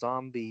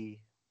zombie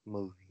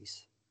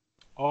movies.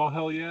 Oh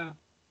hell yeah!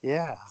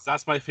 Yeah,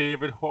 That's my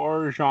favorite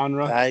horror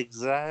genre.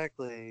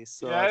 exactly.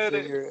 So I Yeah, it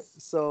figure is.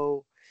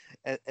 so,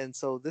 and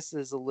so this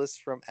is a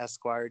list from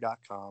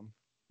Esquire.com.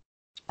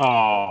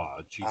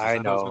 Oh Jesus! I I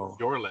thought it was gonna know.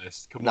 be your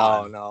list. Come No,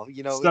 on, no.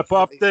 step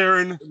up,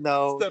 Darren.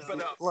 No. Step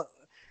it up. Look,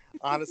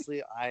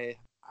 honestly, I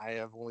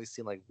have only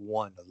seen like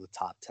one of the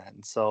top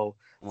 10. So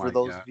Oh for my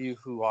those God. of you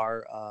who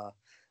are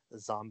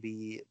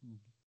zombie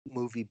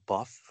movie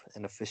buff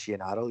and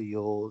aficionado,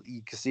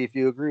 you can see if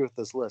you agree with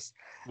this list.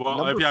 Well, if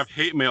Number you have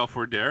hate mail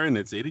for Darren,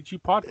 it's There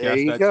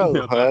adgpodcast you at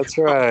go. That's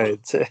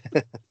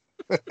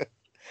gmail.com. right.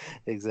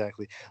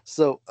 Exactly.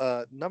 So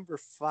number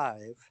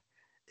five,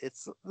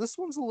 this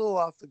one's a little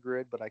off the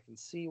grid, but I can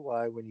see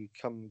why when you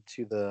come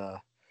to the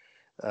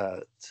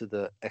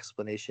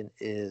explanation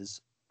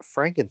is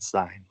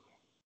Frankenstein.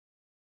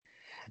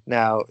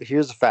 Now,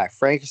 here's a fact: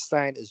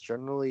 Frankenstein is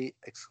generally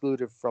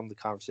excluded from the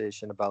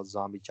conversation about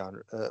zombie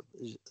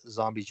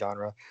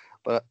genre.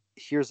 But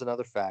here's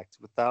another fact: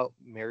 without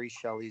Mary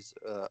Shelley's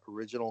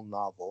original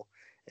novel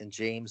and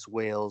James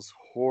Whale's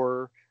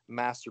horror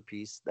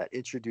masterpiece that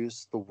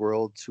introduced the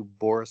world to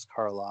Boris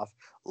Karloff,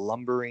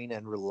 lumbering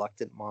and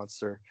reluctant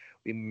monster,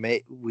 we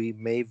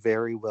may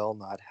very well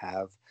not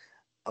have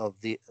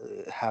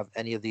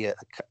any of the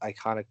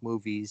iconic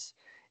movies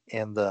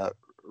and the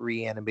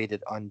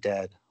reanimated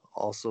undead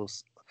also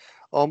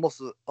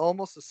almost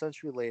a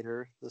century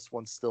later, this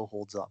one still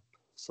holds up.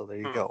 So there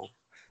you go.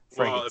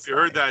 Well, if you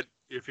heard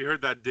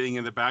that ding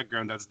in the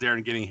background, that's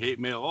Darren getting hate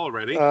mail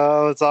already.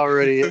 Oh, it's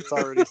already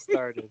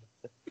started.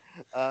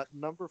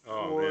 Number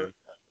Oh four, man.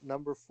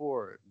 number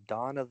four,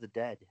 Dawn of the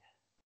Dead.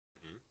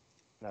 Mhm.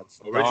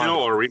 That's Original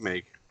or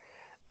remake?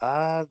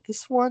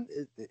 This one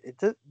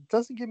it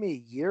doesn't give me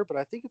a year, but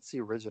I think it's the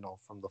original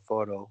from the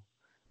photo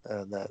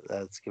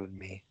that's given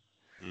me.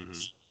 Mm-hmm.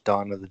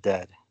 Dawn of the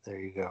Dead. There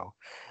you go.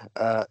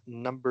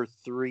 Number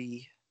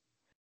three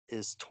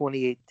is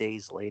 28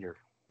 Days Later.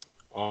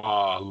 Oh,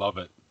 I love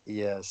it.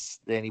 Yes,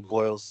 Danny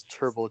Boyle's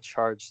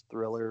turbocharged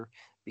thriller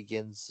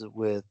begins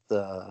with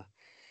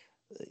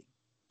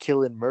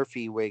Cillian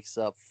Murphy wakes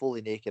up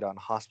fully naked on a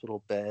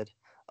hospital bed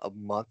a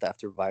month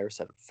after virus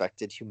had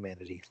infected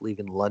humanity,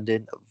 leaving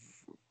London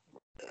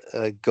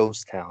a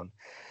ghost town.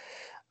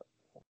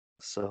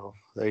 So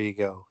there you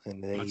go,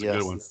 and then That's a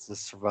good one. to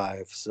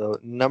survive. So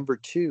number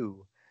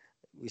two,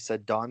 we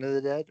said Dawn of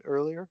the Dead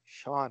earlier.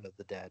 Shaun of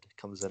the Dead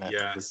comes in at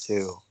number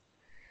two.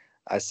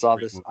 I saw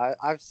Great this. movie.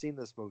 I've seen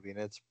this movie, and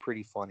it's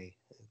pretty funny.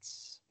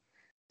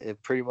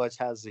 It pretty much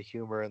has the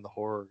humor and the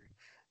horror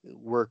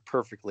work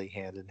perfectly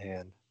hand in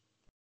hand.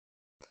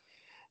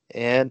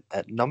 And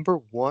at number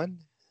one,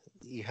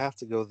 you have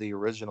to go the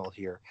original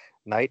here.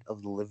 Night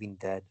of the Living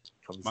Dead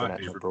comes My in at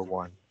favorite number movie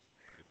one.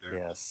 right there.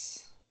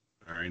 Yes.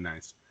 Very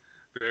nice.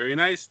 Very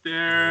nice,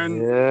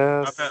 Darren.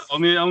 Yes.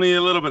 Only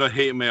a little bit of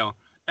hate mail.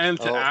 And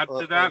to add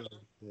to that,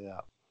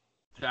 yeah.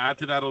 a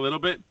little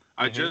bit,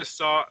 I Mhm. just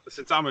saw,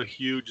 since I'm a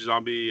huge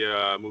zombie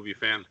movie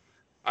fan,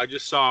 I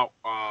just saw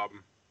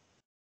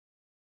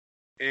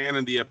Anne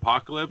and the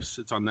Apocalypse.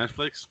 It's on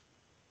Netflix,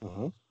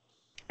 Mhm.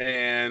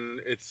 and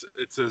it's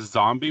a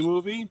zombie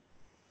movie,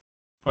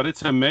 but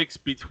it's a mix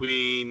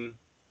between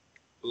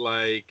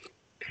like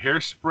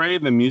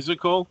Hairspray the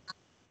musical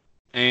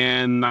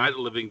and Night of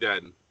the Living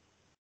Dead.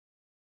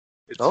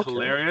 It's Okay.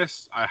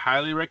 hilarious. I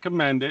highly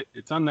recommend it.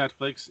 It's on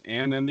Netflix,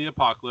 and in the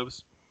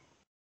Apocalypse,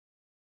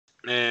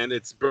 and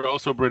it's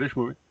also a British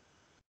movie,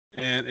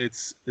 and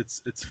it's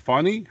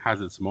funny,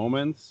 has its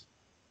moments,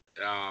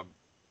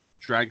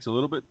 drags a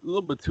little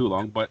bit too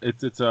long, but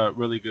it's a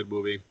really good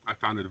movie. I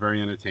found it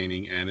very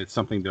entertaining, and it's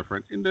something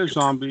different in the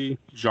zombie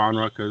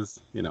genre because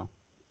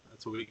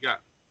that's what we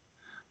got.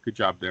 Good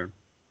job, Darren.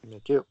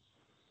 Thank you.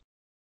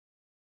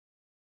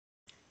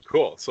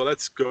 Cool. So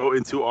let's go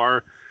into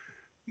our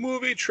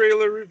movie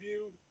trailer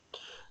review.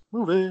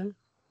 Movie.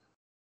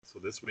 So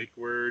this week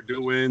we're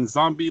doing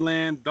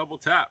Zombieland Double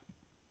Tap.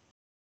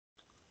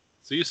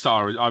 So you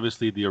saw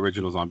obviously the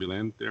original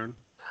Zombieland, Darren.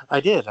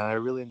 I did, and I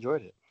really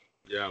enjoyed it.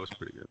 Yeah, it was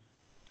pretty good.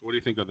 What do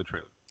you think of the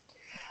trailer?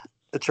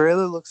 The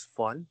trailer looks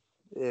fun.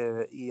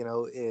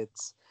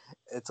 It's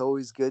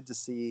always good to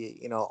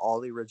see all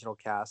the original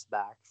cast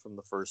back from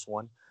the first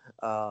one.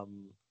 I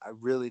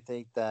really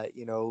think that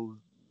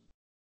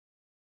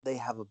they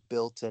have a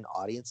built-in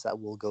audience that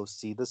will go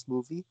see this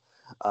movie.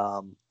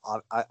 I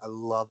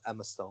love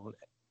Emma Stone.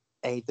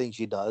 Anything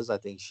she does, I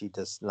think she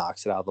just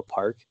knocks it out of the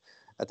park.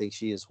 I think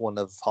she is one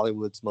of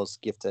Hollywood's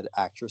most gifted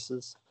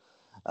actresses.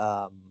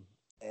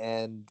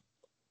 And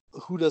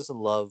who doesn't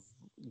love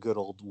good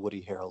old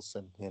Woody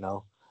Harrelson?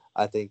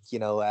 I think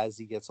as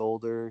he gets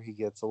older, he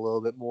gets a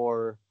little bit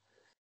more.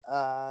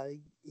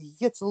 He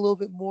gets a little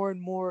bit more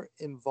and more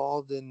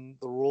involved in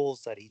the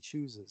roles that he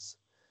chooses.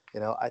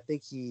 I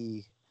think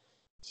he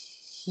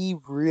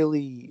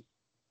really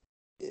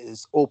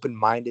is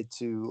open-minded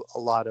to a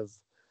lot of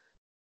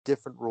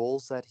different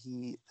roles that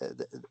he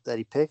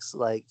picks.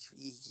 Like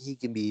he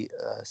can be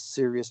a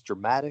serious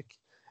dramatic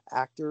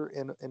actor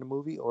in a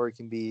movie, or he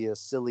can be a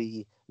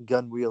silly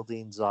gun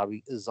wielding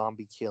zombie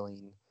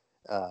killing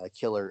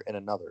killer in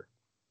another.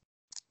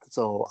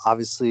 So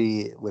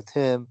obviously with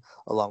him,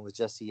 along with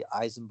Jesse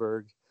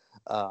Eisenberg,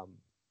 um,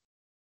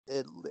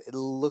 it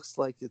looks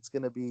like it's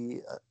going to be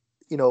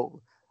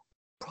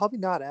probably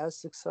not as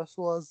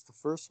successful as the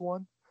first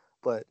one,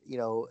 but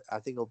I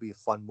think it'll be a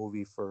fun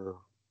movie for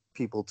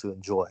people to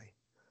enjoy.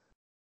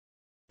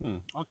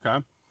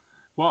 Okay.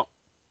 Well,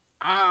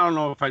 I don't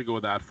know if I'd go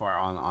that far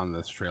on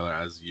this trailer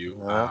as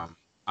you.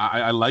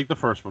 I like the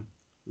first one.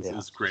 It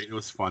was great. It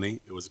was funny.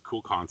 It was a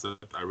cool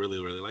concept. I really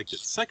liked it.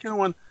 Second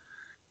one,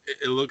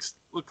 it looks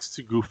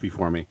too goofy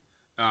for me.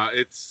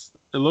 It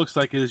looks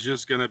like it's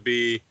just gonna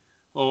be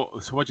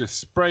so much of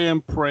spray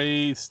and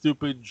pray,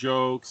 stupid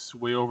jokes,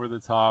 way over the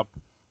top.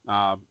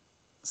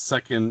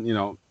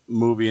 Second,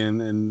 movie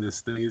in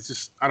this thing. It's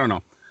just, I don't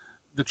know.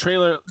 The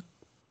trailer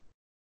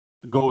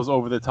goes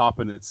over the top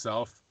in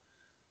itself,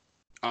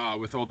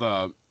 with all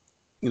the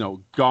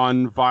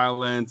gun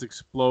violence,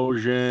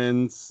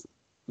 explosions.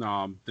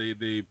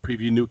 They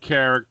preview new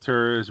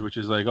characters, which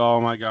is like,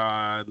 oh my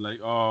god, like,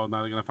 oh,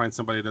 now they're gonna find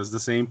somebody that does the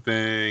same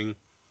thing,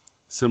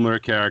 similar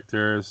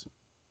characters.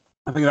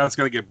 I think that's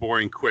gonna get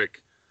boring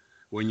quick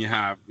when you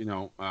have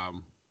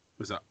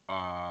was that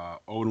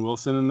Owen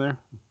Wilson in there?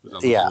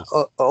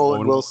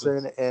 Owen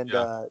Wilson and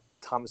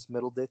Thomas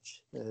Middleditch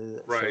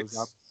shows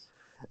up.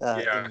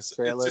 in this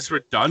trailer. It's just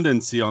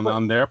redundancy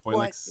on their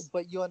point.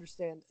 But you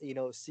understand,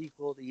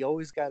 sequel. You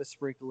always got to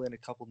sprinkle in a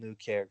couple new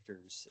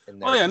characters in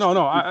there. Oh yeah, no,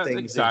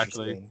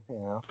 exactly.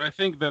 But I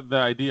think that the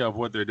idea of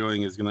what they're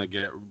doing is gonna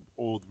get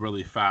old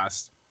really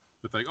fast.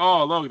 With like,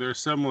 oh look, they're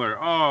similar.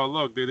 Oh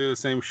look, they do the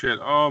same shit.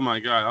 Oh my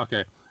god,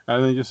 okay.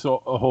 And then just a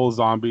whole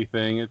zombie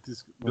thing. It's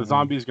just, the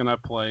zombie's gonna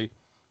play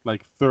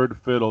like third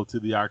fiddle to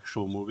the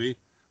actual movie,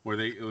 where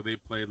they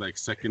played like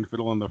second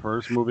fiddle in the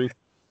first movie.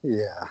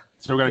 Yeah.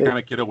 So we're gonna kind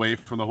of get away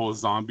from the whole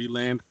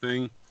Zombieland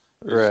thing.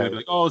 It's right.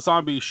 Like, oh,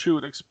 zombies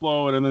shoot,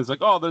 explode, and then it's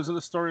like, oh, there's a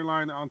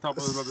storyline on top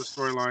of another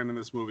storyline in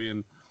this movie,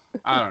 and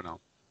I don't know.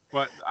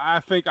 But I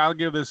think I'll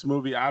give this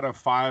movie out of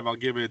 5. I'll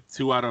give it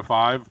 2 out of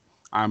 5.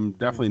 I'm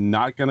definitely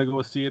not gonna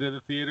go see it at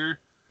the theater.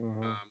 I'm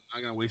not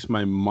gonna waste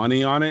my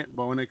money on it.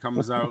 But when it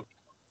comes out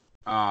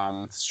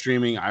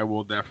streaming, I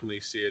will definitely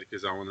see it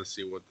because I want to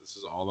see what this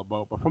is all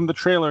about. But from the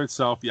trailer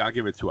itself, yeah, I'll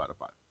give it 2 out of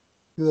 5.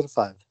 2 out of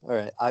 5. All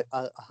right,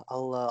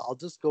 I'll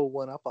just go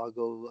one up. I'll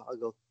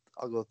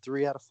go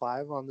 3 out of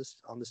 5 on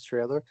this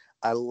trailer.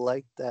 I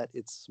like that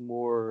it's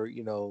more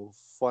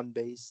fun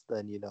based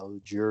than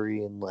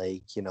jury and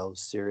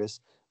serious,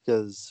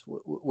 because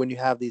when you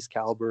have these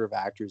caliber of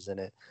actors in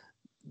it,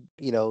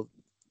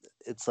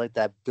 it's like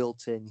that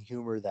built-in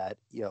humor that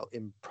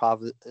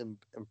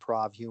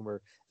improv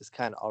humor is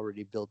kind of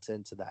already built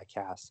into that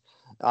cast.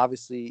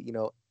 Obviously,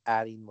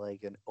 adding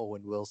like a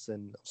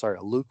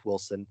Luke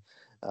Wilson,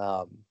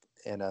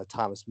 and a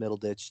Thomas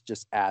Middleditch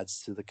just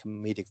adds to the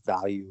comedic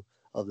value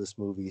of this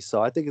movie.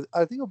 So I think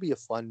it'll be a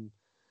fun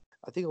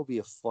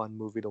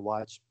movie to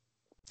watch.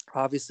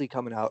 Obviously,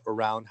 coming out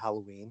around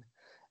Halloween.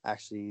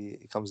 Actually,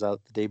 it comes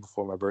out the day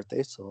before my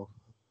birthday, so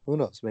who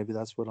knows? Maybe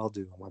that's what I'll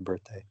do on my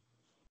birthday.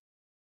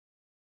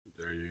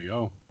 There you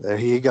go. There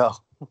you go.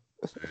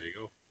 There you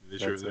go.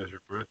 There's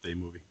your birthday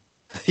movie.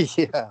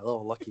 Yeah, oh,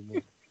 lucky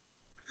me.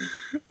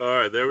 All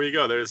right, there we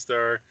go. There's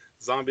our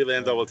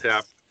Zombieland Double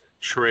Tap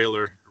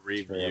trailer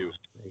review.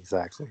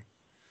 Exactly.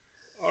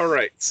 All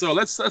right, so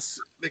let's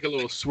make a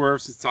little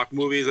swerve. Let's talk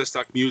movies. Let's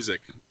talk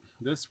music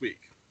this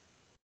week.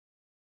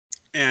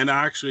 And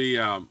actually,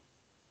 the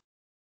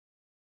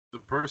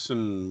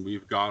person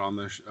we've got on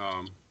this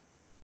on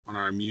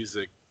our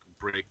music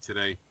break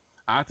today,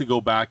 I had to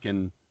go back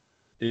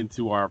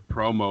into our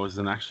promos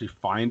and actually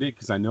find it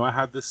because I know I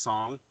had this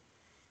song,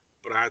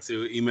 but I had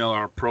to email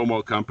our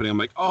promo company. I'm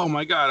like, oh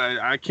my god,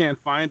 I can't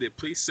find it.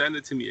 Please send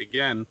it to me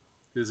again.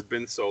 It's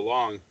been so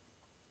long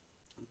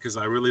because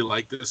I really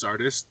like this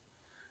artist,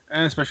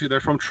 and especially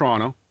they're from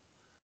Toronto.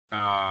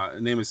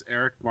 His name is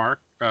Erich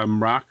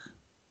Mrak,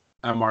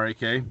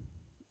 M-R-A-K,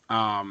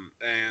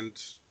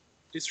 and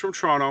he's from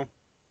Toronto,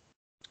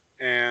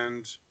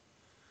 and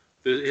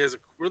he has a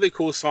really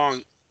cool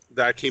song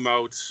that came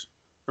out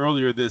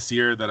earlier this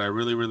year that I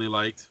really, really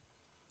liked.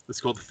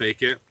 It's called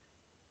 "Fake It,"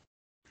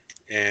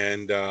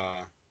 and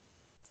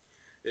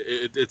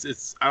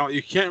it's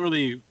you can't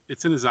really.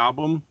 It's in his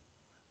album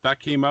that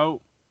came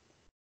out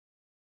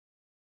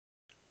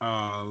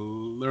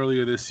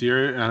earlier this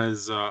year, and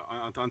his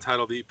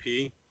untitled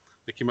EP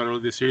that came out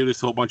earlier this year.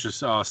 There's a whole bunch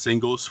of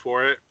singles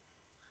for it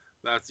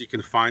that you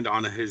can find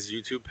on his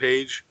YouTube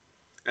page,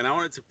 and I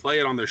wanted to play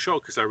it on the show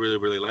because I really,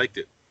 really liked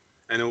it.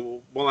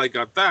 And while I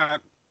got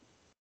that,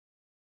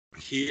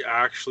 he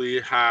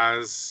actually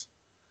has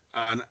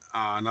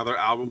another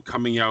album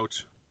coming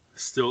out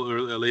still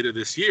later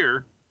this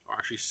year, or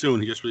actually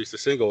soon. He just released a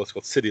single. It's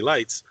called City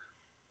Lights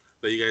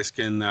that you guys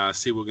can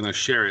see. We're going to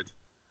share it.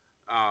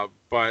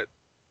 But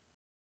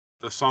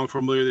the song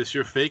from earlier this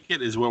year, Fake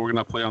It, is what we're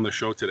going to play on the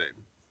show today.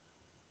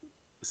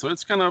 So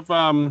it's kind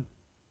of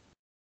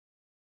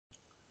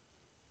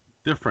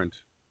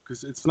different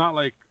because it's not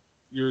like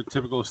your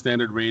typical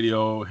standard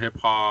radio,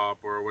 hip-hop,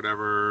 or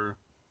whatever.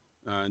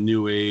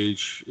 New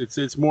age.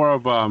 It's more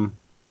of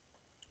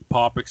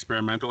pop,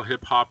 experimental,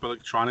 hip hop,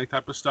 electronic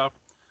type of stuff.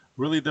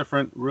 Really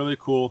different, really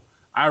cool.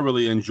 I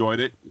really enjoyed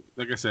it.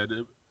 Like I said,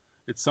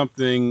 it's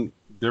something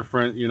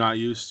different you're not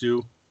used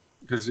to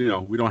because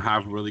we don't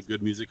have really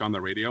good music on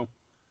the radio,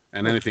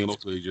 and anything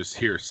locally just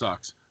here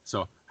sucks.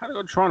 So had to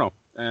go to Toronto,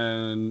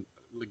 and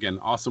again,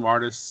 awesome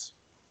artists,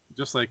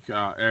 just like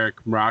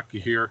Erich Mrak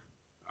here.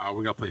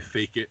 We're gonna play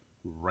 "Fake It"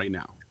 right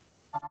now.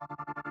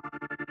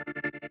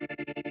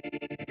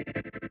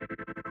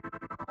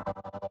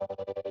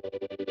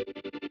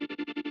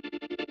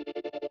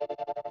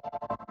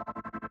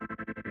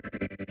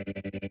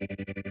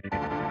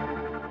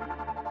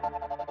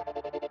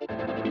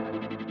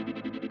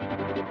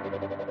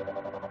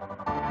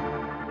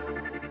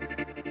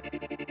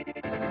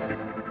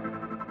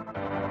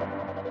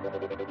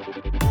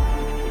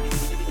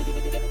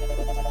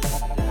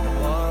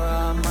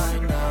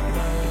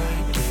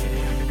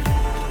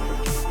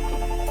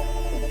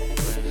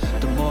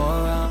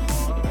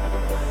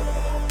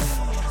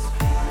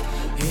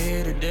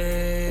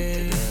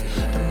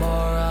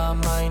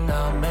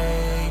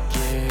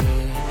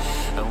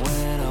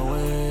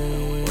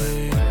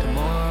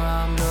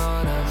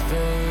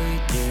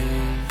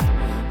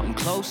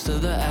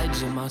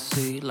 my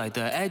seat, like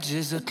the edge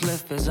is a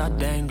cliff as I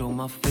dangle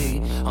my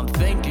feet. I'm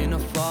thinking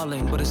of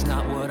falling, but it's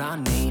not what I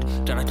need.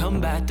 Trying to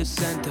come back to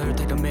center,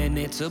 take a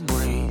minute to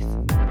breathe.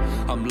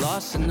 I'm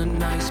lost in the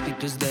night,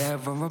 speakers there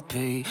on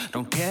repeat.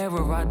 Don't care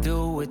where I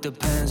do, it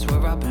depends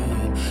where I've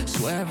been.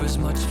 Swear as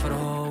much for the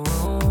whole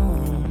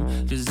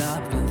room, 'cause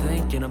I've been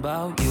thinking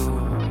about you.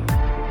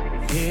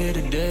 Here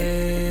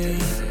today,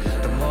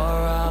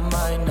 tomorrow I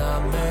might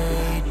not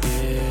make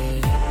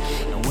it.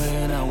 And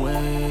when I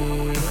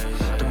wait,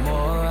 the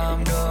more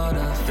I'm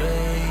gonna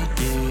fake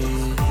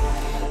it.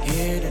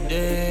 Here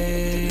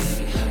today,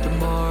 the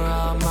more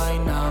I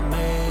might not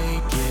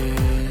make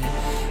it.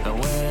 And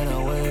when I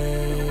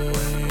wait,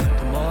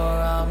 the more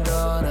I'm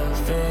gonna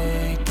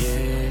fake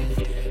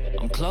it.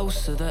 I'm close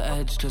to the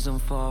edge 'cause I'm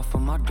far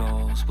from my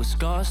goals. With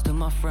scars to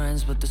my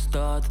friends, but the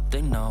star that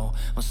they know.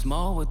 I'm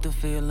small with the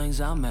feelings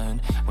I'm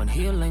in. When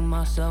healing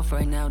myself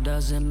right now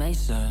doesn't make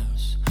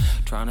sense.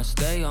 Trying to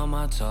stay on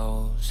my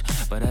toes,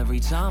 but every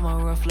time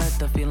I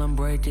reflect I feel I'm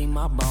breaking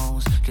my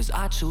bones. 'Cause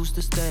I choose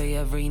to stay,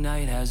 every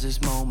night has its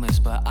moments,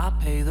 but I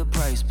pay the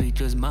price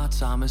because my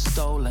time is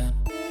stolen.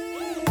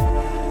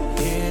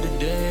 Here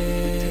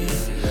today,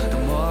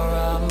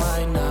 tomorrow I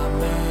might not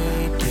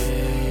make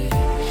it.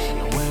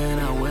 And when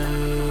I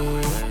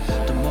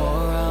wait, the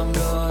more I'm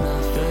gonna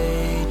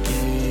fake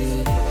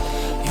it.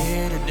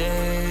 Here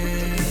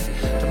today,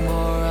 the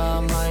more I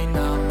might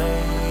not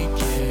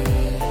make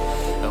it.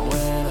 And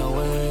when I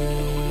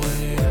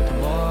wait, the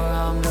more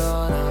I'm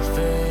gonna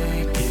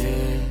fake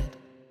it.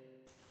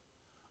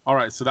 All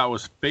right, so that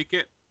was Fake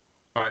It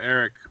by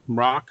Erich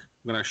Mrak.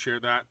 I'm going to share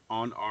that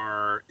on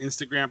our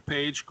Instagram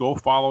page. Go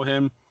follow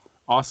him.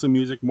 Awesome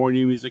music, more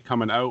new music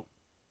coming out.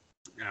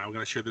 I'm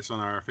going to share this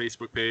on our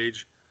Facebook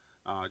page.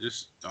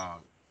 Just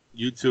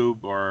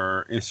YouTube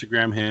or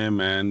Instagram him,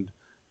 and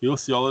you'll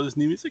see all of this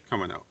new music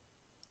coming out.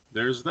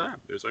 There's that.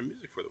 There's our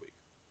music for the week.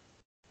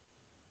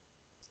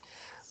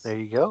 There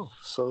you go.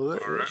 So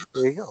right.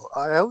 there you go.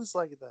 I always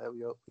like it that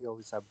we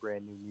always have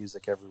brand new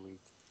music every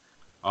week.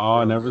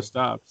 Oh, it never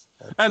stops.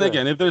 And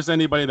again, if there's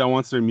anybody that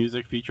wants their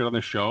music featured on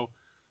the show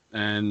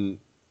and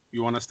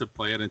you want us to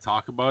play it and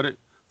talk about it,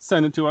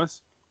 send it to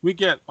us. We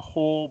get a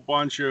whole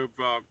bunch of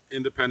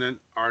independent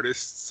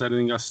artists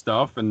sending us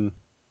stuff, and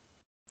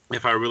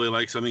if I really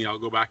like something, I'll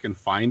go back and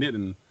find it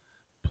and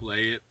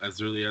play it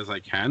as early as I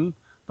can.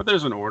 But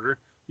there's an order.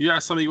 You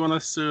have something you want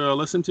us to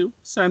listen to,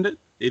 send it,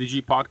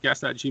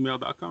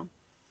 adgpodcast@gmail.com.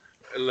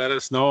 Let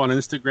us know on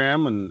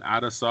Instagram and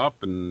add us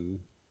up,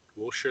 and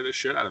we'll share the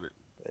shit out of it.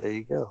 There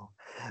you go.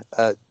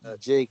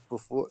 Jake,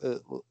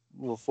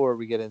 before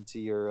we get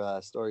into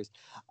your stories,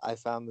 I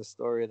found the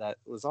story that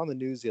was on the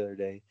news the other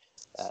day.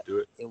 Let's do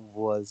it.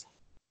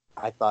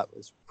 I thought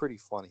was pretty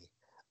funny.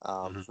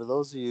 For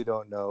those of you who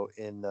don't know,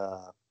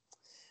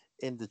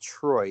 in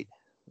Detroit,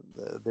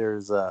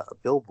 there's a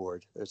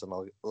billboard. There's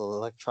an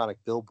electronic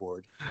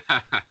billboard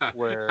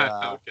where.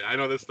 Okay, I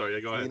know this story. Yeah,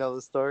 go ahead. You know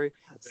the story.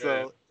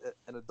 So,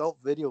 an adult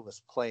video was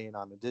playing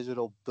on a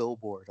digital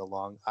billboard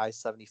along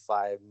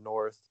I-75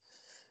 north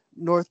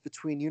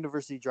between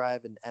University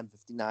Drive and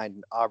M59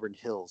 in Auburn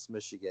Hills,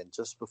 Michigan,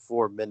 just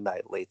before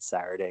midnight late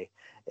Saturday,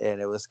 and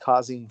it was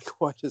causing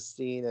quite a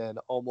scene and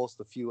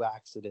almost a few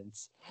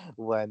accidents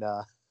when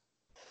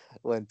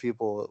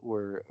people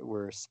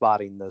were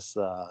spotting this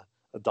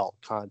adult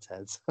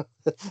content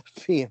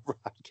being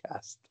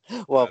broadcast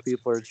while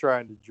people are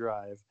trying to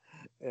drive,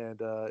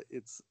 and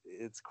it's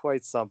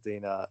quite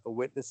something. A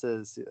witness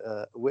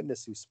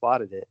who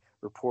spotted it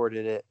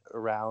reported it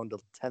around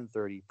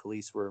 10:30.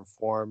 Police were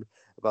informed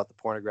about the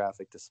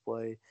pornographic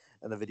display,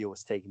 and the video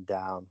was taken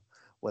down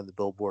when the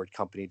billboard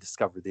company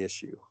discovered the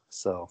issue.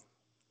 So,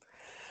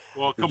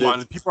 well, come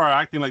on, people are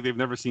acting like they've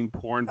never seen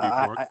porn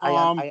before.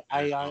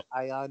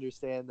 I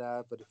understand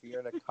that, but if you're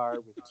in a car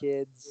with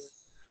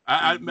kids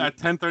at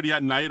 10:30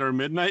 at night or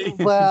midnight,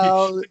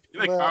 well,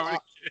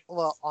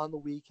 on the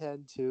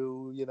weekend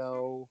too,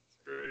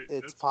 it's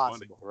That's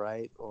possible, funny.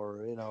 right?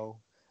 Or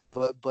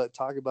but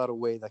talk about a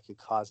way that could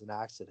cause an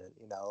accident,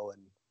 and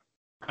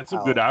that's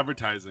some good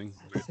advertising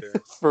right there.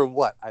 For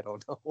what? I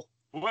don't know.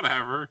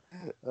 Whatever.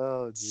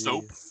 Oh, geez.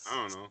 Soap.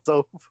 I don't know.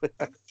 Soap.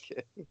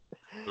 Okay.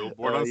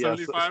 Billboard on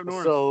 75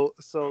 North.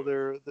 So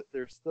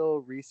they're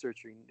still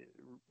researching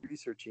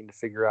to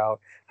figure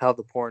out how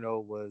the porno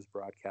was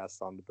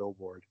broadcast on the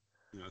billboard.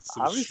 Yeah,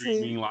 some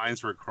streaming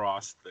lines were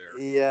crossed there.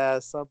 Yeah,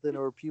 something,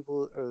 or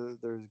people, or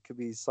there could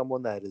be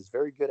someone that is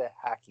very good at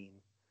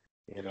hacking.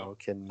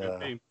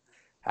 Can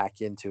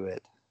hack into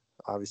it.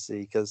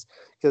 Obviously, because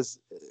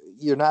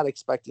you're not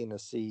expecting to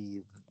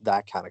see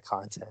that kind of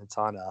content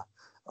on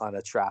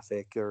a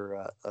traffic or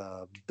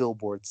a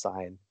billboard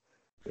sign.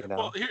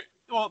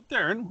 Well,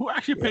 Darren, who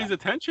actually pays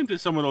attention to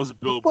some of those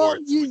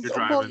billboards when you're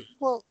driving?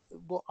 Well,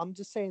 I'm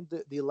just saying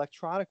the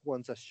electronic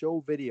ones that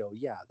show video,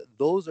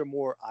 those are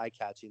more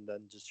eye-catching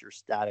than just your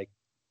static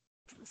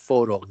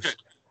photos. Okay.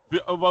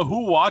 But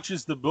who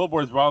watches the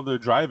billboards while they're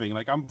driving?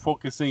 Like, I'm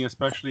focusing,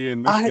 especially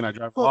in Michigan, I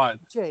drive a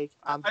lot. Jake,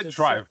 I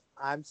drive.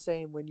 I'm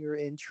saying when you're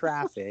in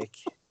traffic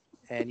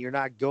and you're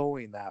not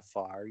going that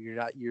far, you're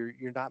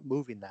not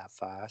moving that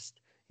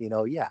fast.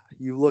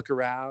 you look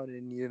around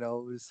and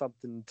there's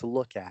something to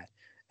look at,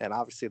 and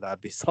obviously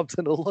that'd be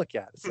something to look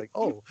at. It's like,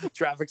 oh,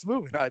 traffic's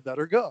moving, I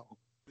better go.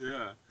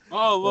 Yeah.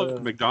 Oh,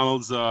 look,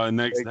 McDonald's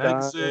next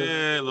McDonald's,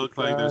 exit. Look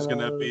like there's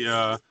gonna be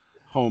a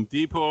Home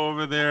Depot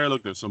over there.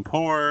 Look, there's some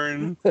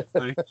porn.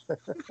 Like,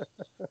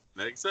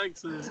 next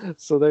exit.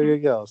 So there you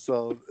go.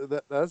 So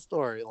that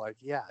story, like,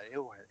 yeah, it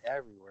went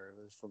everywhere.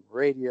 It was from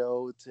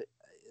radio to,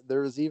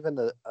 there was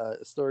even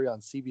a story on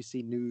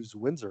CBC News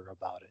Windsor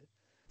about it.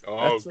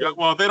 Oh, yeah,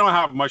 well, they don't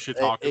have much to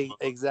talk about.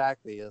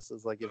 Exactly. Yes,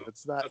 it's like if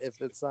it's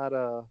not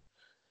a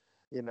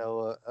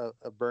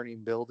a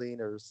burning building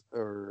or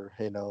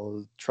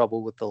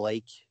trouble with the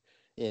lake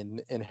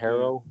in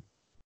Harrow.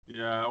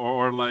 Yeah,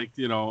 or like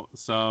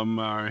some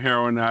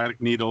heroin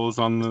addict needles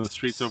on the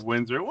streets of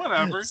Windsor,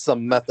 whatever.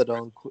 Some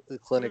methadone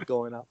clinic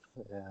going up.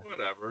 Yeah.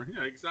 Whatever.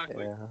 Yeah,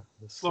 exactly. Yeah.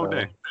 Slow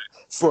day.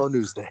 Slow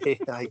news day,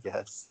 I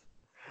guess.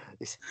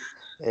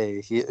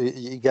 Hey,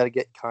 you got to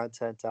get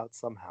content out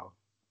somehow.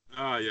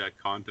 Oh yeah,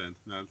 content.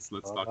 Let's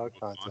talk about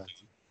content.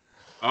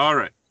 All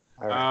right.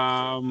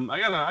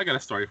 I got a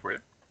story for you.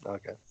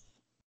 Okay.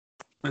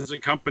 There's a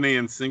company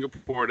in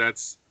Singapore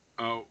that's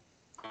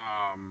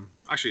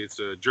actually it's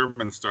a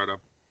German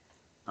startup,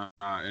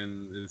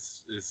 and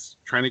is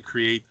trying to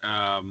create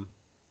like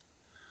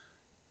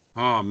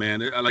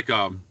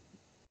a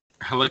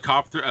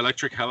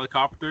electric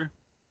helicopter.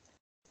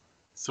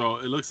 So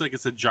it looks like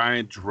it's a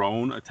giant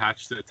drone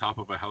attached to the top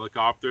of a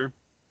helicopter.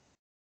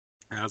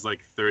 It has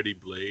like 30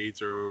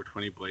 blades or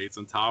 20 blades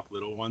on top,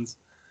 little ones.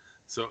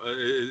 So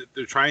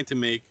they're trying to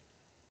make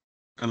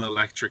an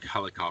electric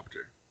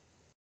helicopter.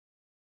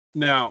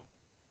 Now,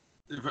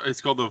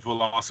 it's called a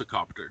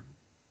velocicopter.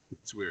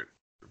 It's weird.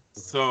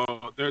 So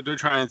they're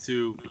trying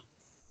to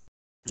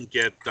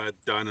get that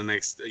done in the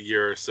next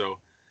year or so.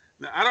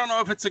 Now, I don't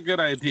know if it's a good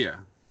idea.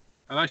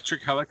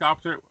 Electric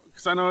helicopter,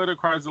 because I know it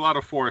requires a lot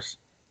of force.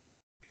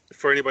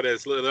 For anybody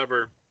that's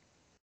ever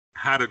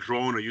had a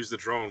drone or used a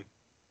drone,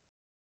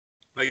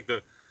 like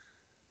the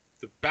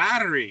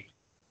battery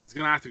is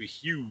gonna have to be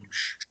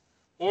huge,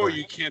 or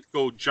you can't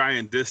go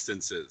giant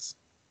distances.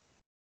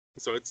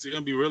 So it's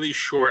gonna be really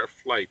short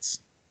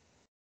flights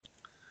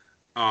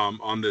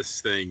on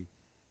this thing.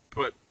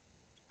 But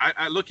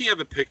I looking at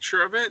the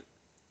picture of it,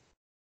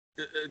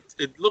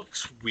 it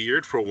looks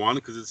weird for one,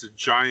 because it's a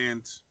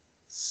giant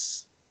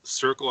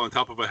circle on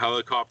top of a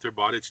helicopter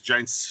body. It's a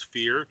giant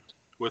sphere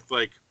with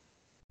like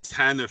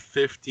 10 to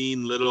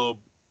 15 little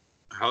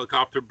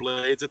helicopter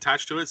blades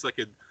attached to it. It's like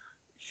a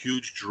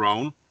huge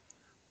drone.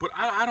 But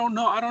I don't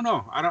know.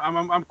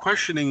 I'm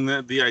questioning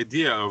the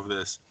idea of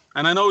this.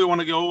 And I know we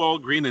want to go all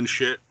green and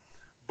shit,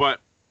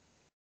 but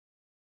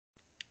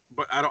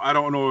I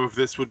don't know if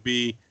this would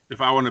be,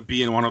 if I want to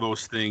be in one of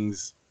those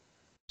things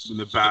when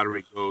the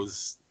battery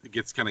goes, it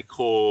gets kind of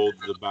cold,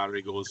 the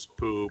battery goes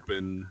poop,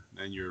 and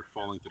then you're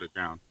falling to the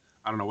ground.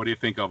 I don't know. What do you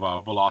think of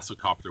a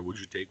velocicopter? Would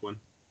you take one?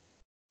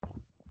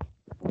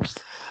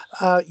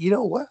 You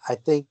know what? I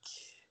think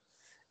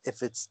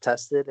if it's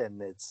tested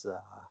and it's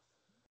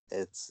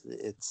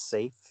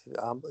safe,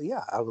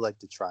 yeah, I would like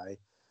to try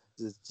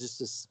just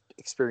to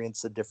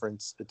experience the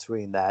difference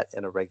between that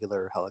and a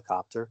regular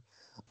helicopter.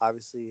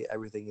 Obviously,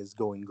 everything is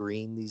going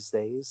green these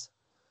days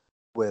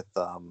with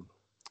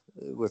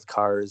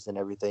cars and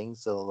everything.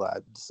 So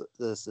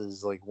this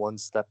is like one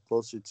step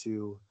closer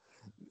to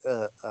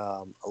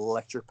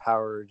electric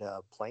powered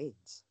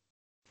planes.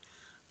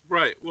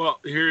 Right.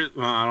 Well,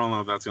 I don't know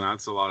if that's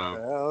a lot of.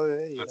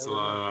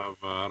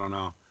 I don't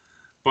know.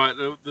 But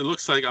it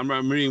looks like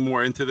I'm reading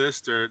more into this.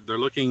 They're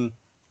looking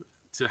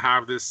to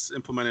have this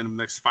implemented in the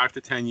next 5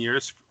 to 10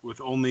 years with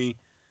only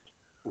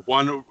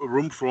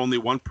room for only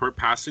one per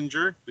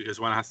passenger, because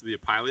one has to be a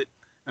pilot,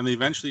 and they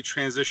eventually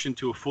transition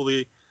to a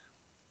fully.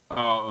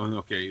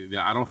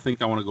 I don't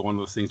think I want to go on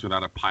those things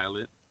without a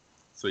pilot.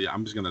 So yeah,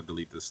 I'm just gonna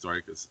delete this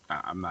story because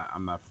I'm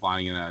not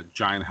flying in a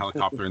giant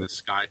helicopter in the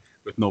sky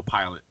with no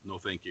pilot. No,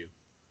 thank you.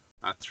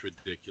 That's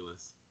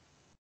ridiculous.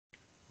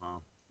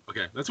 Wow.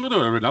 Okay, let's go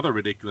to another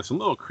ridiculous, a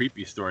little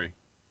creepy story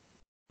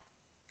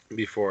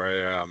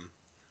before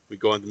we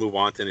go and move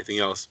on to anything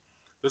else.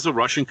 There's a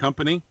Russian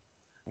company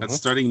that's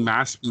starting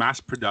mass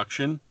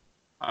production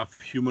of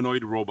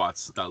humanoid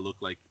robots that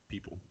look like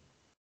people.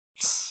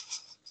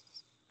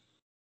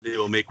 They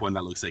will make one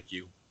that looks like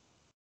you.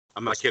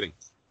 I'm not kidding.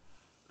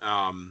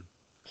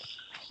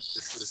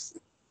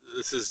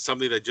 This is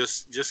something that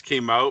just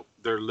came out.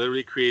 They're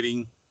literally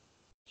creating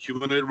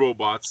humanoid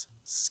robots,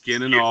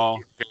 skin and all,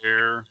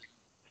 hair,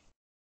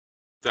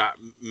 that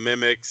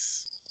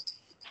mimics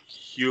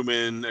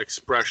human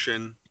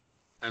expression.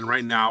 And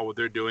right now, what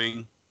they're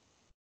doing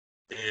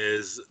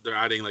is they're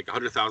adding like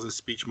 100,000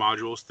 speech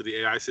modules to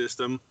the AI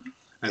system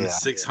and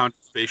 600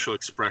 facial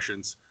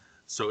expressions,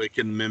 so it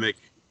can mimic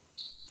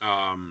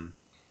like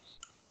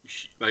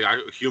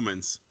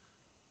humans.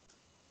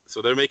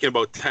 So they're making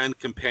about 10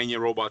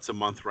 companion robots a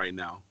month right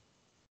now.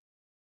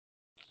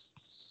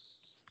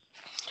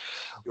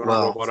 You want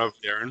a robot of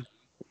Darren?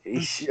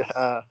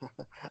 I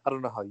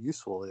don't know how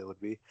useful it would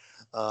be.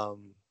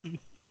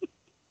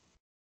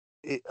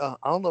 I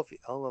don't know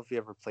if you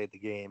ever played the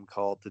game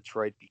called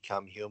Detroit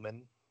Become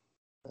Human.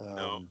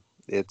 No.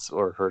 It's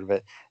or heard of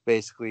it.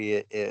 Basically,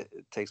 it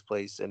takes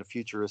place in a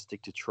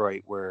futuristic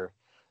Detroit where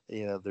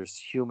there's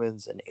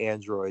humans and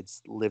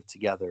androids live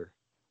together,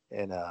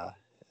 and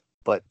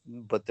but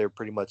they're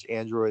pretty much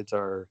androids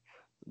are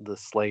the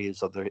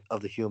slaves of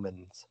the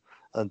humans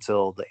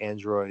until the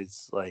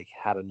androids like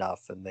had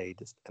enough and they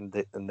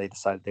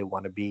decided they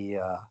want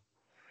to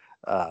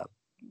uh,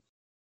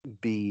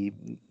 be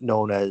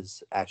known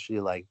as actually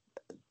like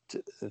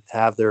to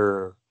have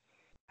their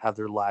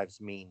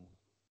lives mean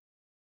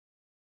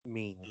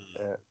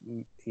Mm.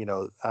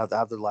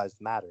 have their lives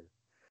matter.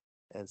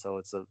 And so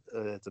it's a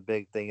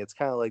big thing. It's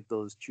kind of like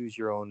those choose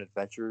your own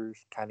adventures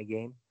kind of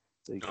game,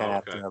 so you kind Oh, of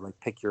have okay. to like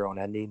pick your own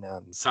ending.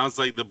 Sounds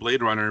like the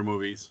Blade Runner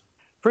movies.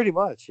 Pretty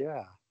much,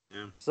 yeah.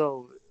 Yeah.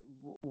 So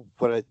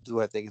do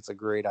I think it's a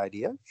great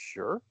idea?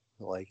 Sure.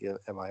 Like,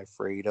 am I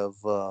afraid of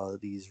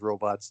these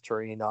robots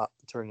turning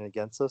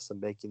against us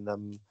and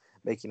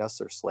making us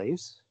their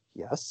slaves?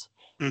 Yes.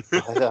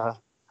 But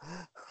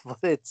but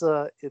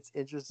it's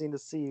interesting to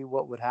see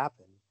what would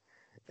happen.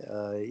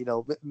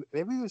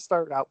 Maybe we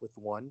start out with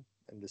one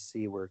and to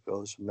see where it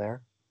goes from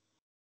there.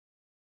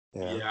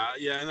 Yeah. Yeah,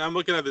 yeah, and I'm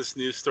looking at this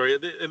news story.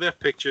 They have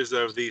pictures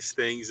of these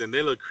things, and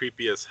they look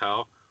creepy as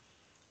hell.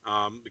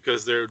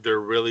 Because they're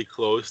really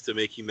close to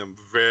making them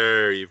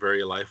very,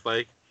 very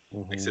lifelike.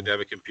 Like I said, they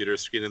have a computer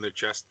screen in their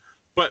chest,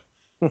 but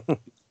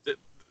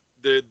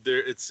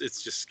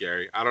it's just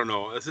scary. I don't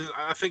know.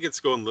 I think it's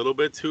going a little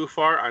bit too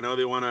far. I know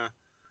they want to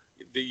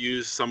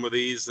use some of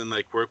these in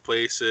like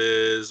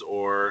workplaces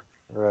or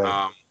Right.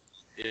 um,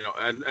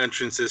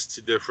 entrances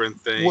to different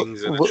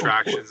things and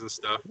attractions and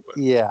stuff. But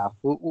Yeah.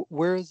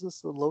 Where is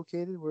this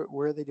located?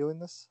 Where are they doing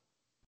this?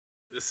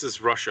 this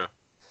is Russia.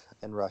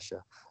 In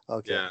Russia.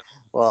 Okay. Yeah.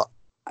 Well,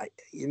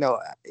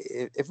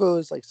 if it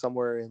was like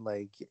somewhere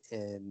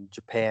in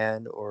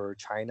Japan or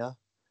China,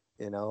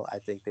 I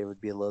think they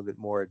would be a little bit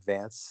more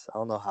advanced. I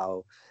don't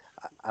know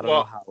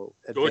Well, how go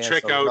advanced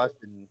check a out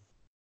Russian,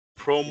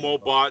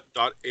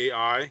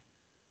 promobot.ai.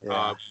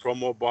 yeah,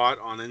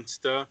 Promobot on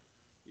Insta.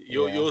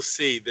 yeah. You'll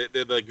see that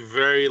they're like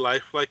very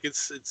lifelike.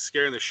 It's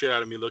scaring the shit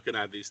out of me looking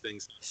at these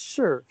things.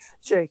 Sure,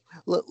 Jake.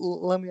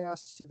 Let me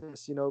ask you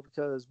this,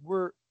 because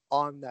we're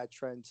on that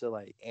trend to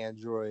like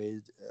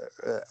Android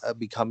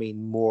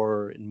becoming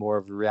more and more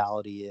of a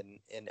reality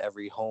in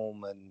every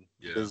home and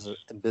Yeah.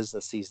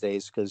 business these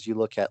days. Because you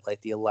look at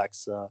like the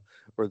Alexa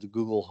or the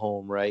Google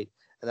Home, right?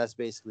 And that's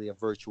basically a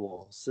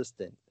virtual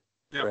assistant,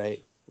 Yep.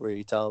 right? Where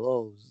you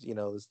tell,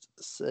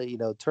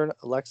 turn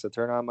Alexa,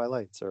 turn on my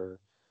lights, or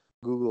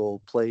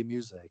Google play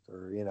music,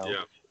 or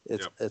Yeah.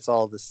 Yep. it's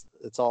all this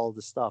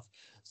stuff.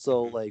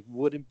 So like it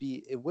wouldn't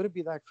be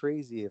that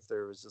crazy if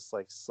there was just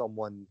like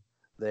someone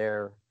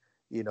there,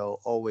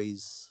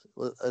 always.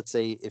 Let's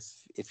say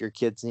if your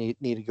kids need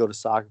to go to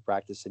soccer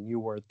practice and you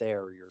weren't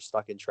there, or you're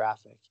stuck in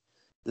traffic,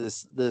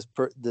 this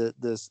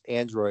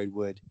android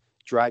would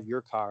drive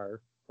your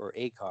car or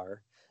a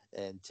car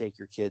and take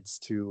your kids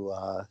to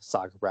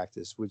soccer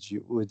practice.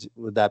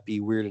 Would that be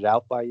weirded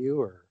out by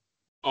you, or?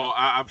 Oh,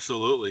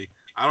 absolutely.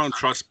 I don't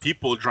trust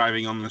people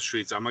driving on the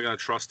streets. I'm not gonna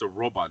trust a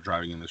robot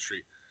driving in the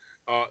street.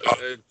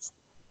 It's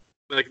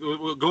like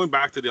going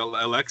back to the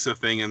Alexa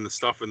thing and the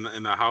stuff in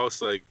the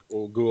house, like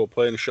Google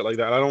Play and shit like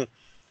that. I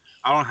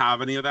don't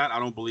have any of that. I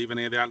don't believe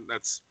any of that.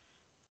 That's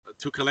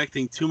to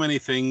connecting too many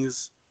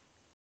things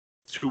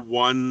to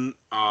one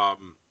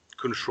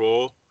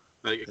control,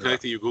 like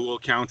connecting your Google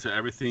account to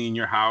everything in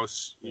your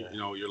house,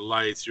 your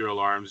lights, your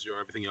alarms, your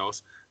everything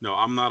else. No,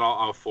 I'm not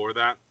all for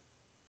that.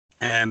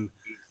 And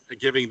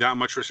giving that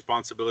much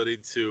responsibility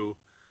to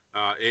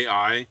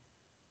AI,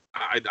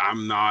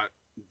 I'm not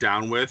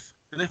down with.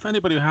 And if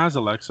anybody has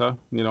Alexa,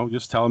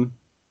 just tell them,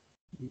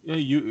 hey,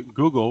 you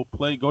Google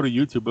play, go to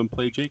YouTube and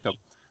play Jacob.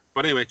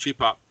 But anyway,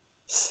 cheap up.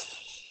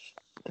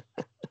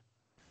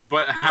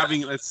 But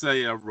having, let's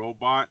say, a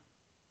robot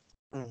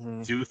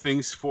do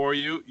things for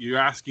you, you're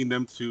asking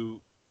them to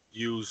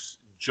use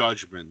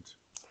judgment.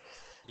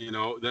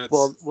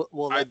 That's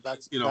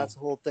that's the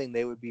whole thing.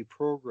 They would be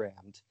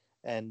programmed,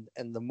 and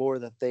the more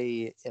that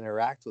they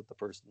interact with the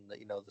person,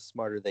 the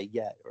smarter they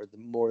get, or the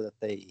more that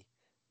they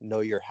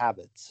know your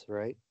habits,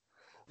 right?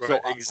 Right,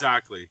 So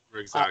exactly.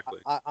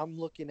 I'm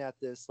looking at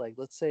this like,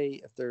 let's say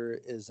if there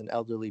is an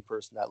elderly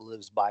person that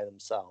lives by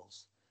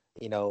themselves,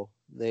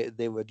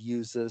 they would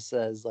use this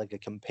as like a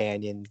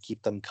companion,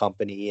 keep them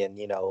company, and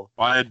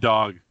buy a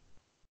dog.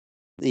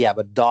 Yeah,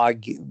 but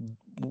dog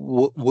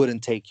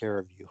wouldn't take care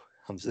of you.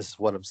 This is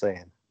what I'm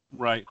saying.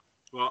 Right.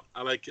 Well,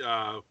 I like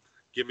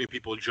giving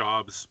people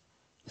jobs,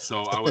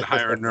 so I would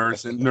hire a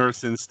nurse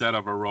instead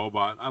of a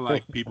robot. I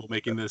like people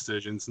making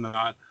decisions,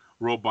 not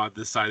robot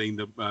deciding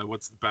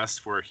what's best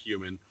for a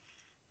human.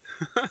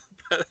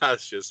 But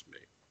that's just me.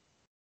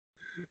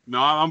 No,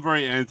 I'm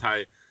very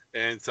anti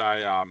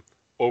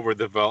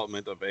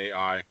overdevelopment of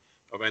AI,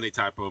 of any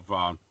type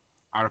of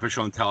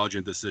artificial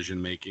intelligent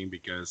decision making,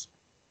 because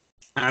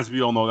as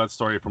we all know, that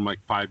story from like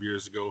 5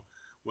 years ago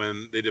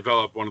when they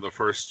developed one of the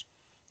first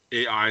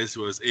AIs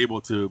was able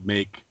to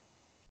make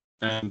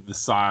and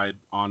decide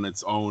on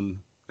its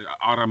own. It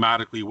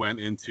automatically went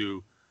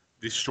into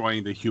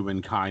destroying the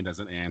humankind as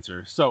an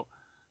answer. So,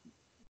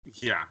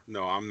 yeah,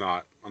 no, I'm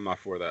not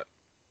for that.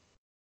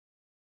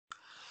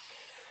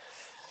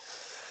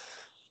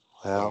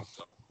 Well,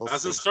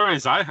 that's the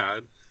stories I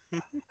had.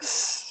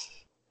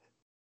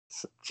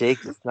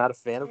 Jake is not a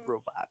fan of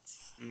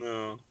robots.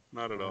 No,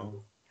 not at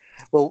all.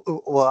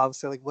 Well, I was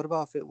saying, like, what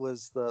about if it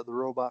was the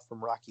robot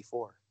from Rocky IV?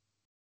 Oh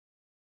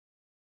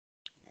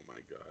my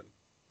god.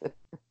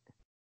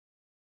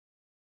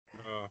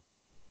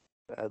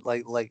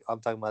 Like I'm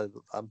talking about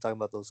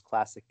those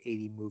classic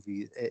 80s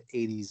movies. I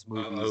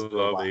love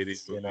robots, 80s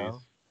movies. You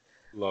know?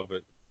 Love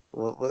it.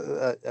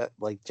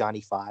 Like Johnny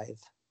Five.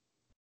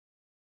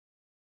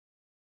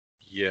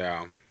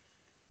 Yeah.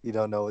 You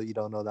don't know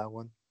that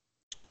one?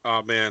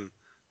 Oh man,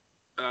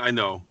 I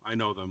know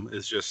them.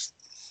 It's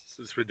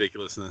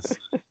ridiculousness.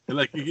 And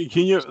like,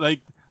 can you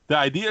like the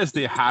ideas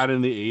they had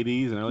in the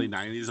 80s and early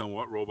 90s on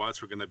what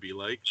robots were gonna be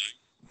like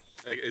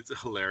it's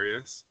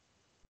hilarious.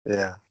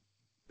 Yeah.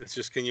 It's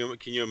just can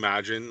you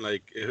imagine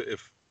like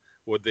if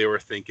what they were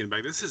thinking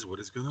back? This is what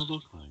it's gonna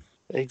look like.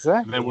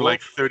 Exactly. And then we're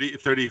like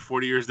 30,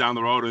 40 years down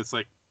the road, and it's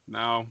like,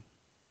 no,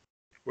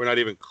 we're not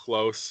even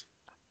close.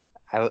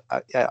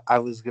 I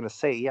was gonna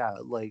say, yeah,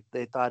 like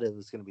they thought it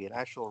was gonna be an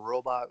actual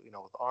robot,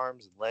 with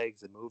arms and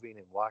legs and moving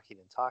and walking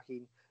and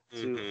talking,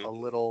 to a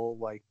little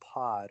like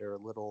pod or a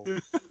little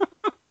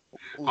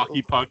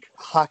hockey puck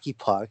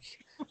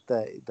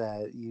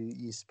that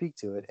you speak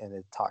to it and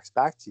it talks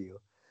back to you.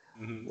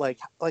 Mm-hmm. Like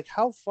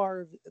how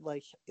far,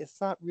 like it's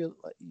not real.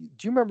 Do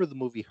you remember the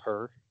movie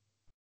Her?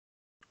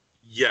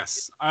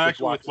 Yes, I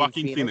actually with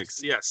Joaquin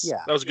Phoenix. Yes,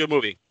 yeah, that was a good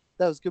movie.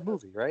 That was a good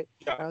movie, right?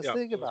 Yeah, I was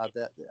thinking about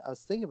that. I was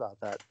thinking about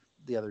that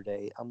the other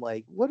day. I'm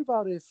like, what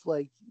about if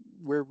like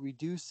where we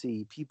do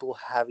see people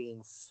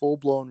having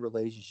full-blown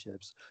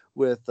relationships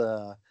with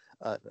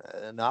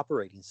an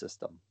operating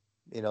system,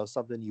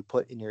 something you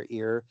put in your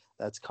ear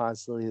that's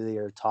constantly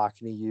there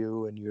talking to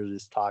you and you're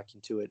just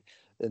talking to it.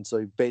 And so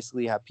you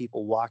basically have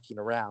people walking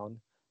around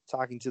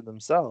talking to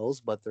themselves,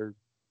 but they're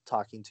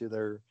talking to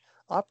their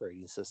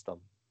operating system.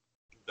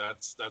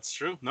 That's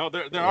true. No,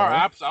 there are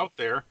apps out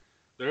there.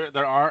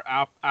 There are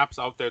apps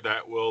out there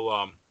that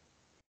will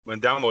when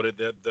downloaded,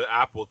 the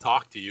app will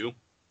talk to you,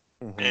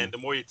 and the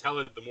more you tell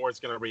it, the more it's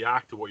going to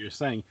react to what you're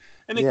saying,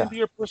 and it can be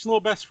your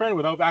personal best friend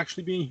without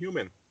actually being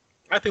human.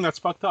 I think that's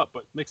fucked up,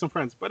 but make some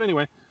friends. But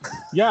anyway,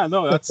 yeah,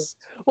 no, that's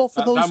well.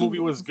 For those that movie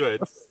was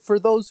good. For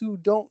those who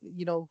don't,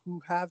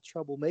 who have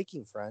trouble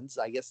making friends,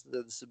 I guess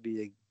this would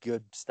be a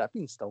good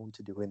stepping stone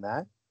to doing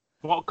that.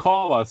 Well,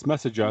 call us,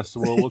 message us.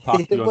 We'll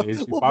talk to you on the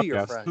HG podcast. Be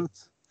your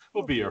friends.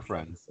 We'll be your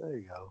friends. There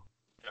you go.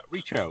 Yeah,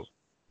 reach out.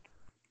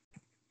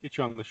 Get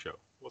you on the show.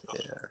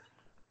 Yeah.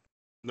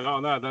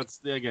 No, that's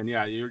again.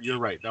 Yeah, you're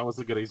right. That was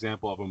a good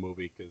example of a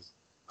movie because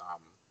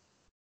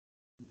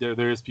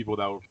there is people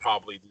that would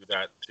probably do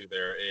that to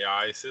their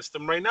AI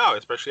system right now,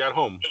 especially at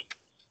home.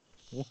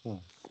 And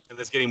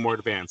it's getting more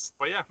advanced.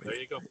 But yeah, there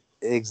you go.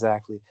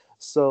 Exactly.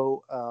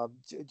 So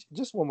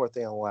just one more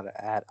thing I want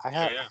to add. I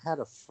had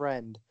a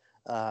friend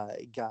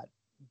got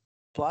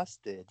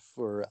busted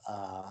for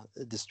a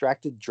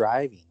distracted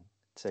driving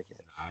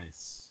ticket.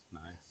 Nice.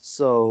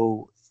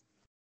 So,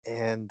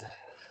 and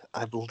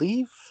I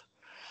believe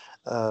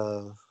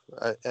I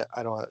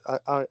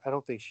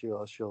don't think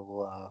she'll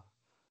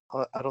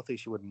I don't think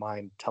she would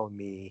mind telling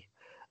me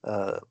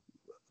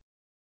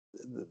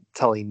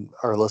telling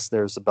our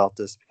listeners about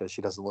this because she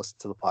doesn't listen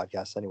to the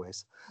podcast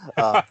anyways.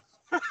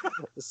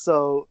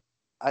 So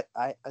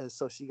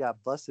so she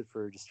got busted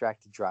for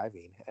distracted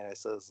driving, and I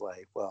says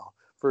like, well,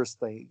 first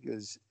thing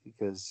is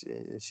because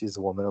she's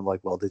a woman. I'm like,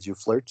 well, did you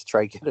flirt to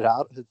try to get it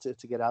out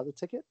to get out of the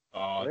ticket?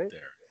 Oh, right?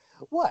 There.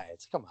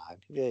 What? Come on.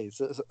 Yeah,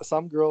 so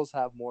some girls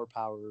have more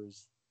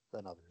powers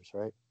than others,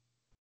 right?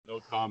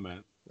 No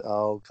comment.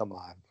 Oh, come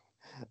on.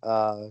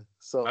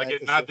 So I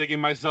get not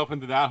digging myself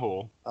into that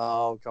hole.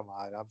 Oh, come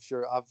on. I'm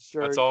sure.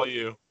 That's all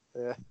you.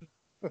 Yeah.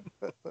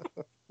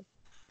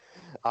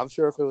 I'm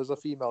sure if it was a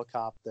female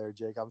cop there,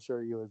 Jake, I'm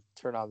sure you would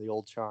turn on the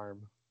old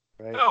charm,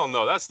 right? Hell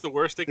no, that's the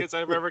worst tickets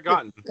I've ever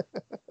gotten.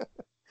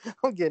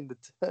 I'm getting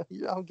a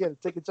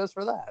ticket just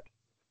for that.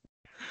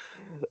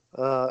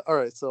 All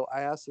right, so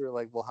I asked her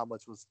like, well, how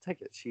much was the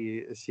ticket?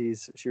 She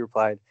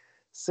replied,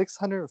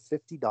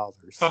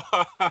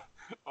 $650.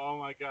 Oh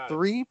my god.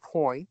 3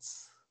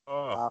 points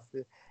off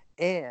it,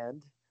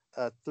 and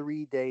a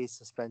 3-day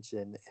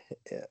suspension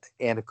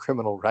and a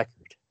criminal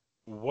record.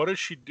 What did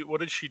she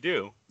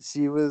do?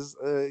 She was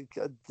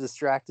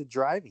distracted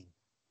driving.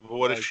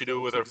 What did she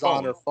do with her phone?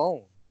 On her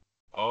phone.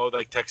 Oh,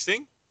 like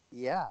texting?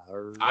 Yeah.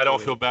 I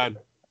don't feel bad.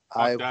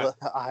 I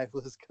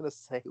was gonna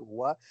say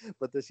what,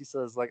 but then she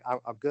says like,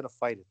 I'm gonna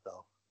fight it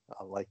though.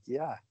 I'm like,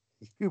 yeah,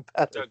 you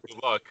better.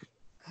 Good luck.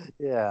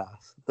 Yeah,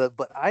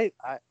 but I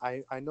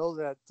know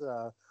that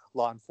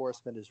law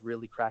enforcement is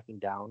really cracking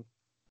down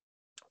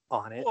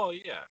on it. Well,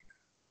 yeah,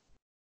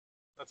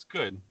 that's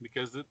good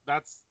because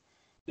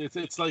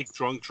it's like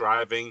drunk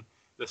driving,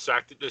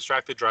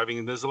 distracted driving,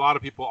 and there's a lot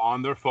of people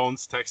on their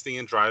phones texting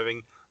and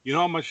driving. You know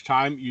how much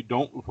time you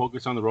don't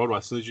focus on the road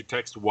as soon as you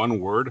text one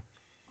word?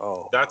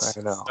 Oh, That's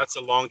I know. that's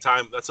a long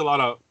time. That's a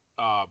lot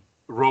of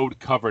road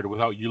covered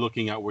without you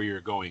looking at where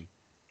you're going.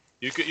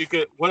 You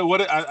could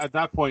what at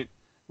that point?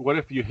 What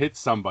if you hit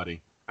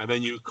somebody and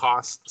then you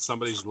cost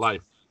somebody's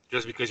life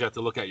just because you have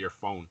to look at your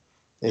phone?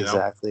 You know?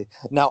 Exactly.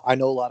 Now, I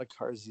know a lot of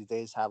cars these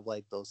days have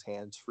like those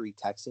hands-free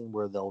texting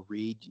where they'll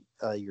read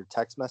your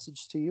text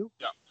message to you.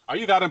 Yeah. Are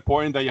you that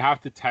important that you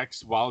have to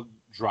text while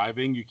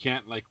driving? You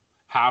can't like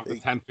have the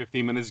It-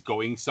 10-15 minutes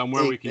going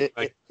somewhere where you can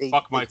like it-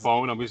 fuck my ex-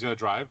 phone. I'm just gonna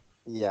drive.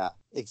 Yeah,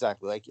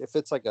 exactly. Like if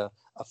it's like a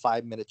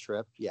 5-minute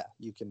trip, yeah,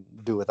 you can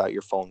do without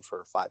your phone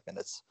for 5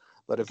 minutes.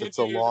 But You if can it's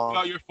a do long,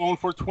 without your phone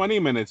for 20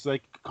 minutes.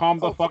 Like calm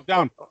the okay, fuck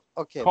down.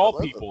 okay, Call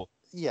people.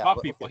 yeah, Talk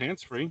but people. okay,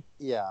 Hands free.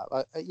 yeah,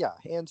 yeah,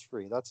 hands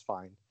free. That's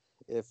fine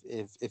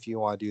if you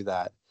want to do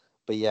that.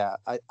 But yeah,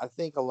 I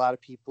think a lot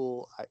of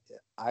people,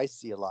 I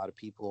see a lot of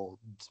people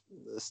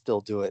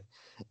still do it,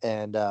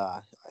 and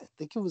I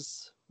think it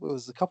was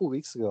a couple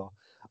weeks ago.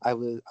 I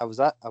was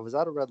at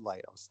a red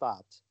light. I was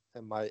stopped,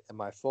 and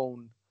my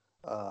phone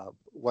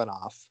went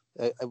off.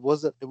 It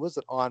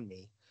wasn't on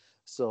me,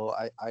 so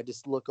I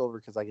just look over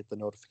because I get the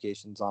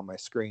notifications on my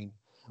screen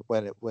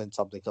when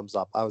something comes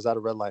up. I was at a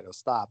red light. I was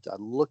stopped. I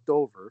looked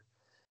over,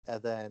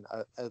 and then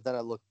I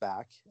look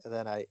back, and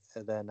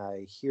then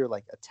I hear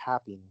like a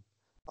tapping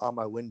on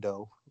my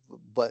window,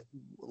 but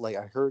like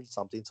I heard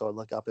something, so I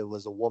look up. It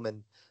was a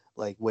woman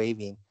like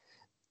waving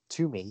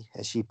to me,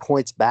 and she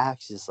points back.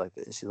 She's like,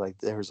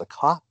 "There's a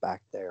cop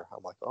back there."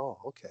 I'm like, "Oh,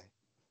 okay.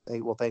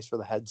 Hey, well, thanks for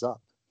the heads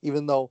up."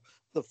 Even though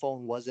the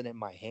phone wasn't in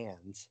my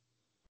hands.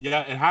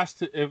 Yeah, it has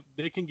to. If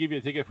they can give you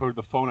a ticket for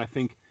the phone, I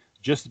think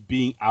just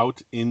being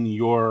out in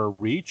your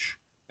reach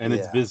and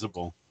it's Yeah,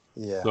 visible.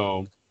 yeah.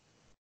 So,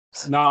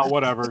 nah,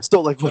 whatever. So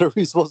like, what are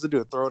we supposed to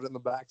do? Throw it in the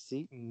back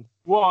seat and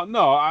Well,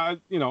 no, I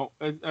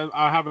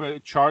have a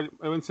charge.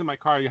 When it's in my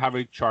car, you have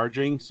it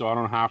charging, so I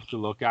don't have to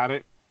look at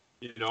it.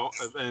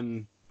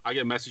 And I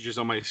get messages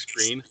on my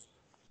screen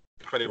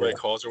if anybody Yeah.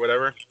 calls or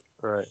whatever.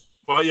 right.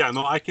 But yeah,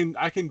 no, I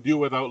can do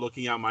without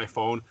looking at my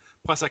phone.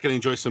 Plus, I can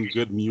enjoy some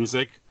good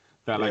music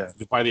that Yeah.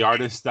 like by the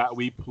artists that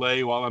we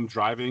play while I'm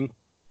driving.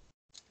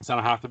 So I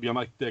don't have to be. I'm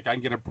like I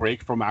can get a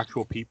break from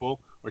actual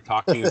people or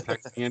talking or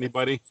texting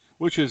anybody,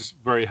 which is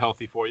very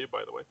healthy for you,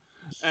 by the way.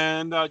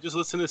 And just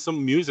listen to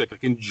some music.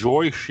 Like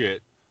enjoy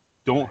shit.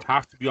 Don't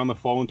have to be on the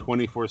phone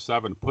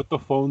 24/7. Put the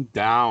phone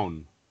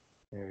down.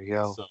 There you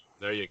go. So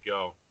there you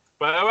go.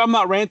 But I'm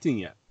not ranting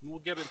yet. We'll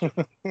get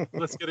into.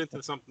 Let's get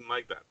into something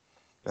like that.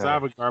 Because I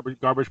have a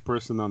garbage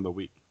person on the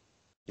week.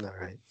 All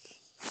right.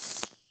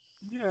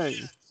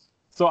 Yay.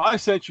 So I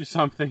sent you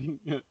something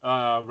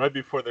right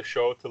before the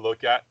show to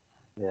look at.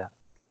 Yeah.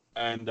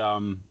 And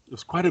it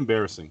was quite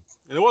embarrassing.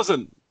 And it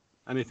wasn't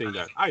anything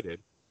that I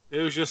did. It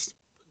was just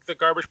the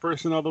garbage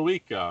person of the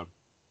week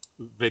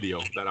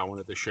video that I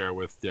wanted to share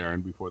with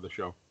Darren before the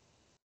show.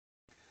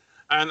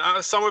 And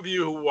some of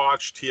you who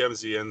watch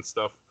TMZ and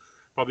stuff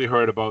probably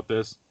heard about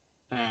this.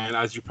 And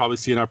as you probably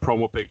see in our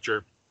promo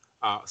picture,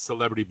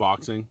 celebrity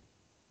boxing.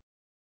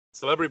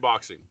 Celebrity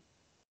boxing.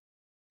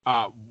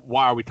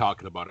 Why are we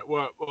talking about it?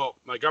 Well,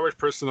 my garbage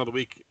person of the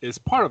week is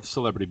part of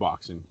celebrity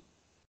boxing.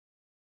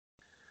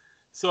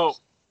 So,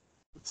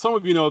 some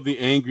of you know the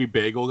angry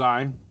bagel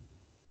guy,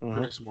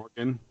 Chris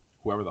Morgan,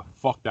 whoever the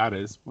fuck that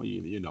is. Well,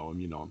 you know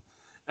him.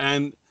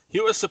 And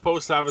he was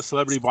supposed to have a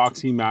celebrity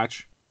boxing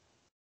match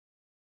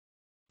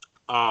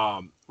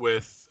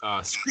with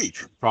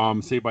Screech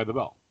from Saved by the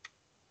Bell.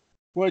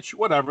 Which,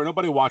 whatever,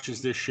 nobody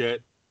watches this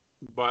shit,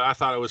 but I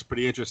thought it was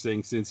pretty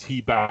interesting since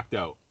he backed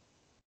out.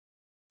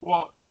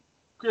 Well,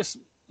 Chris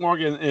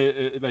Morgan,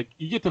 like,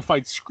 you get to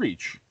fight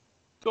Screech.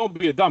 Don't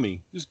be a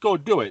dummy. Just go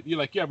do it. You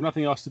have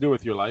nothing else to do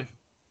with your life.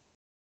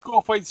 Go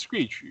fight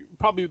Screech.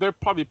 They're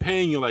probably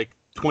paying you like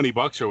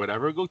 $20 or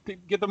whatever. Go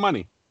get the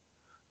money.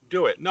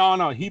 Do it.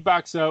 No, he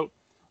backs out.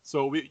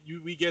 So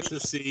we get to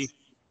see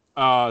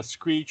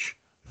Screech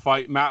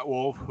fight Matt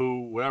Wolf,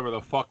 who whatever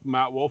the fuck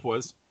Matt Wolf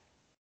was.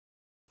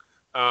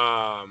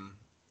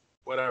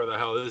 Whatever the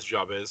hell his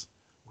job is,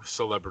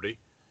 celebrity.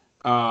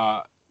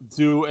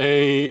 Do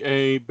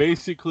a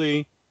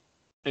basically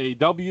a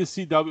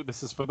WCW.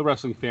 This is for the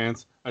wrestling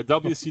fans. A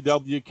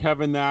WCW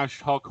Kevin Nash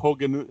Hulk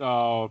Hogan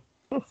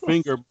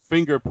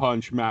finger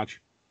punch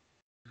match,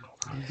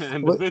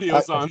 and the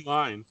video's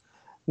online.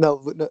 No.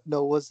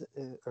 Was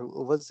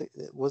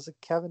it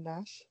Kevin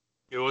Nash?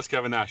 It was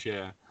Kevin Nash,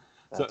 yeah.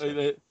 That's So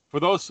right. for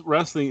those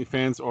wrestling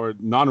fans or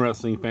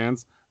non-wrestling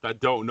fans that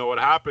don't know what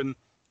happened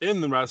in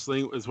the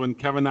wrestling is when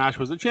Kevin Nash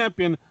was the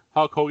champion,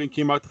 Hulk Hogan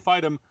came out to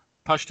fight him,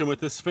 touched him with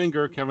his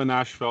finger. Kevin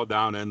Nash fell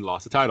down and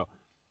lost the title.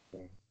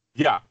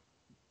 Yeah,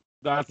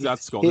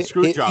 that's called a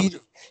screw job.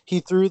 He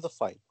threw the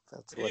fight.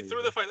 He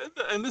threw the fight,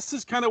 and this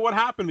is kind of what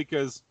happened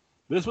because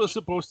this was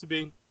supposed to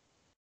be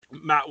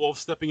Matt Wolf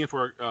stepping in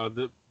for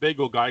the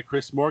bagel guy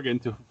Chris Morgan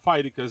to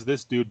fight because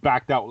this dude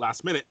backed out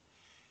last minute.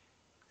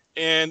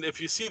 And if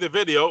you see the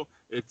video,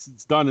 it's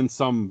done in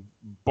some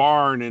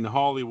barn in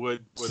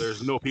Hollywood where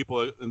there's no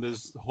people and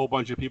there's a whole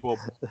bunch of people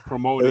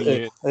promoting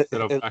it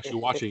instead of actually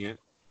watching it.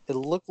 It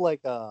looked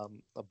like a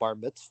bar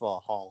mitzvah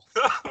hall.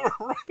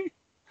 Right?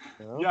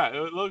 You know? Yeah,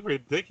 it looked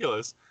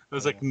ridiculous.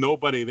 There's like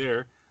nobody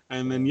there,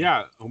 and then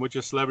a bunch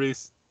of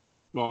celebrities.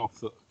 Well,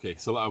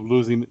 so I'm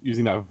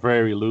using that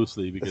very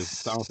loosely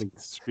because I don't think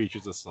Screech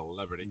is a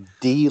celebrity.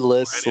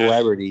 D-list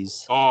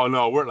celebrities. Oh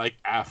no, we're like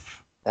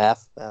F.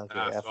 F. Okay,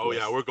 F. Oh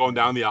yeah, we're going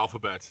down the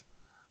alphabet,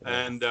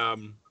 and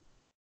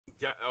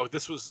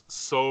this was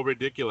so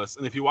ridiculous.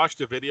 And if you watch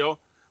the video,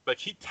 like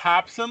he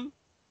taps him.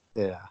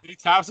 Yeah. He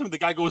taps him. The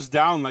guy goes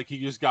down like he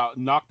just got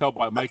knocked out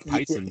by Mike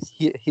Tyson.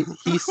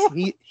 He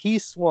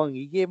swung.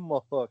 He gave him a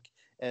hook,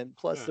 and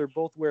plus they're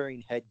both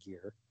wearing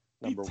headgear.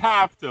 He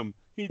tapped him.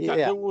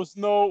 There was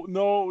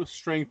no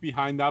strength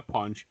behind that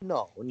punch.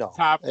 No.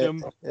 Tapped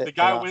him. The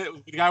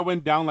guy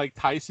went down like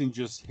Tyson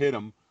just hit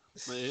him.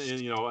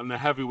 In the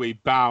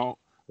heavyweight bout,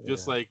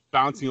 just like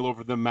bouncing all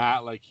over the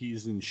mat like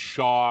he's in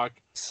shock.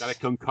 Got a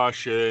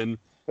concussion.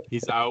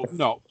 He's out.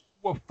 No.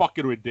 What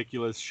fucking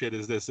ridiculous shit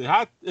is this?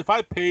 If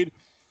I paid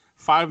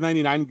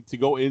 $5.99 to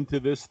go into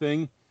this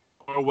thing,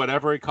 or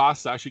whatever it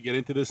costs to actually get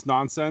into this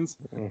nonsense,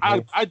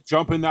 I'd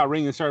jump in that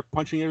ring and start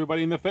punching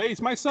everybody in the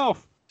face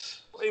myself.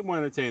 Way more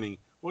entertaining.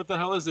 What the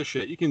hell is this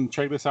shit? You can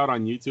check this out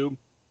on YouTube.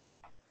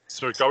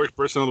 So Garbage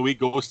Person of the Week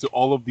goes to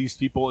all of these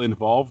people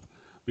involved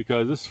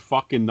because this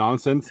fucking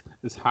nonsense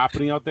is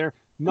happening out there.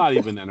 Not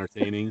even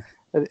entertaining.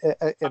 And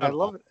I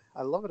love it.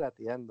 I love it at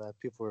the end that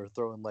people are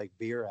throwing like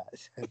beer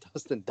at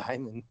Dustin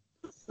Diamond.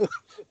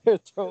 They're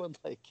throwing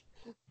like.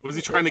 Was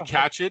he trying to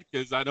catch it?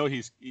 Because I know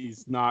he's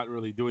not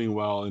really doing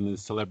well in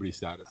his celebrity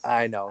status.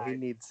 I know he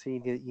needs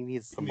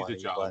some money. A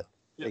job. But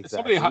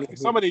exactly.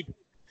 Somebody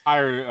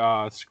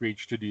hire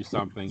Screech to do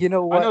something. You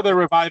know what? I know they're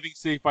reviving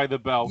Saved by the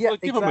Bell. Yeah,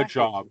 give him a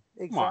job.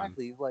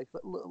 Exactly. Like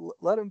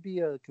let him be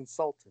a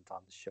consultant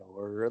on the show,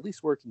 or at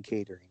least work in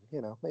catering.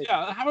 Maybe.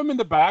 Yeah, have him in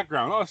the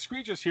background. Oh,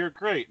 Screech is here.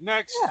 Great.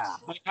 Next. Yeah.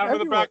 Have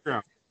him in the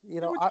background.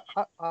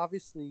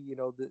 Obviously,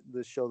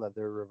 the show that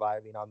they're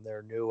reviving on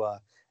their new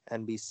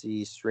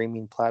NBC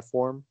streaming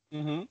platform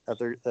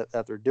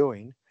that they're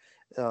doing.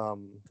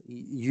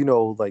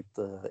 Like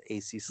the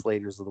AC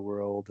Slaters of the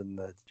world and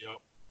the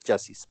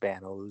Jesse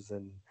Spanos,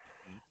 and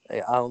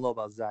I don't know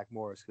about Zach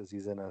Morris because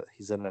he's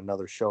in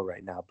another show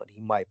right now, but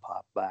he might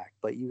pop back.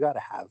 But you got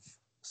to have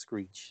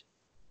Screech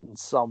in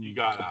some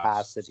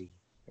capacity.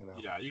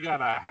 Yeah, you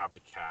gotta have the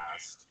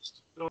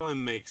cast. It only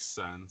makes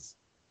sense.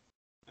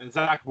 And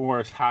Zach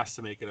Morris has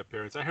to make an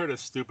appearance. I heard a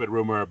stupid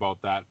rumor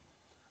about that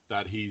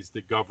he's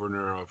the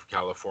governor of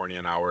California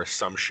now or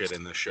some shit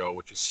in the show,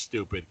 which is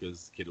stupid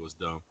because the kid was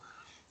dumb.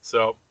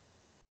 So,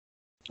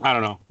 I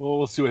don't know.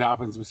 We'll see what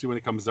happens. We'll see when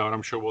it comes out.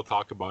 I'm sure we'll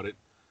talk about it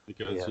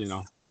because,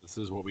 this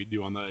is what we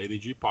do on the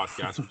ADG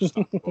podcast. We just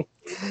talk about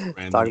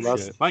random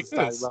shit like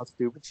this. Talk about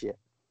stupid shit.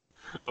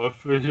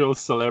 Official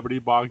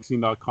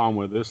celebrityboxing.com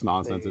with this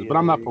nonsense is. But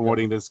I'm not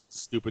promoting this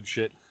stupid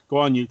shit. Go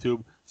on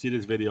YouTube, see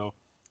this video.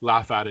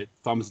 Laugh at it,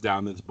 thumbs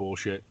down this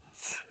bullshit,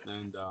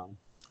 and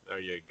there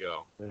you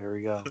go. There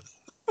we go.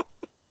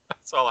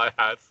 That's all I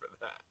had for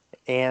that.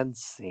 And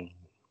scene,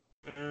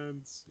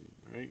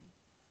 right?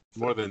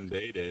 More than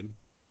they did.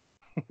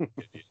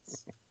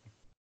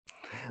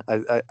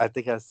 I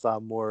think I saw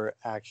more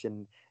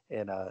action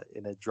in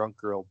a drunk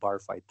girl bar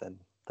fight than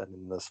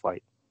in this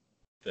fight.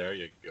 There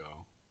you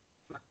go.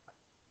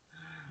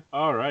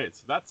 All right,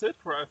 so that's it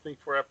for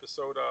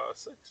episode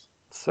 6.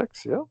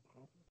 6, yeah.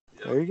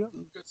 There you go.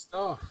 Good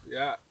stuff.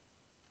 Yeah.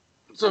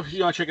 So if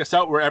you want to check us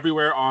out, we're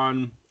everywhere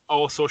on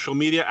all social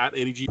media at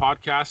ADG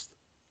Podcast.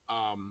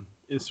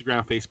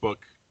 Instagram, Facebook,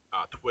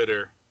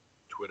 Twitter.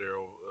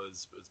 Twitter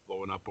is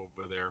blowing up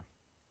over there.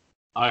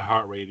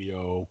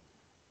 iHeartRadio,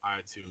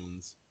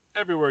 iTunes.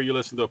 Everywhere you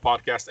listen to a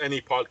podcast,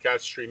 any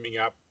podcast streaming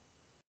app,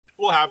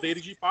 we'll have the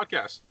ADG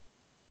Podcast.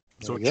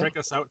 So check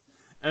us out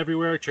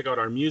everywhere. Check out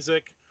our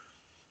music.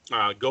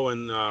 Go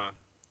and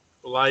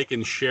like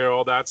and share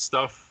all that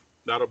stuff.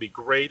 That'll be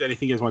great.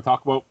 Anything you guys want to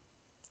talk about,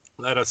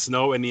 let us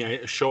know.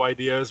 Any show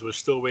ideas. We're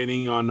still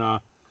waiting on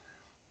a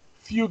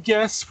few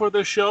guests for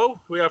the show.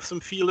 We have some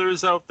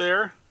feelers out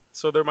there,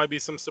 so there might be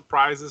some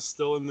surprises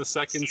still in the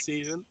second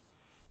season.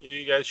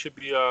 You guys should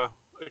be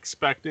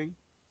expecting,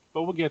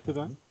 but we'll get to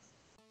that.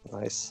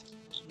 Nice.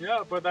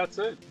 Yeah, but that's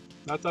it.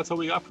 That's all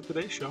we got for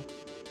today's show.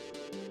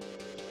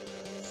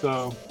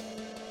 So,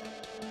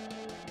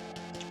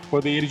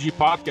 for the ADG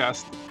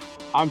Podcast,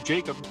 I'm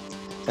Jacob.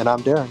 And I'm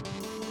Darren.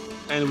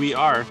 And we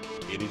are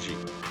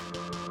ADG.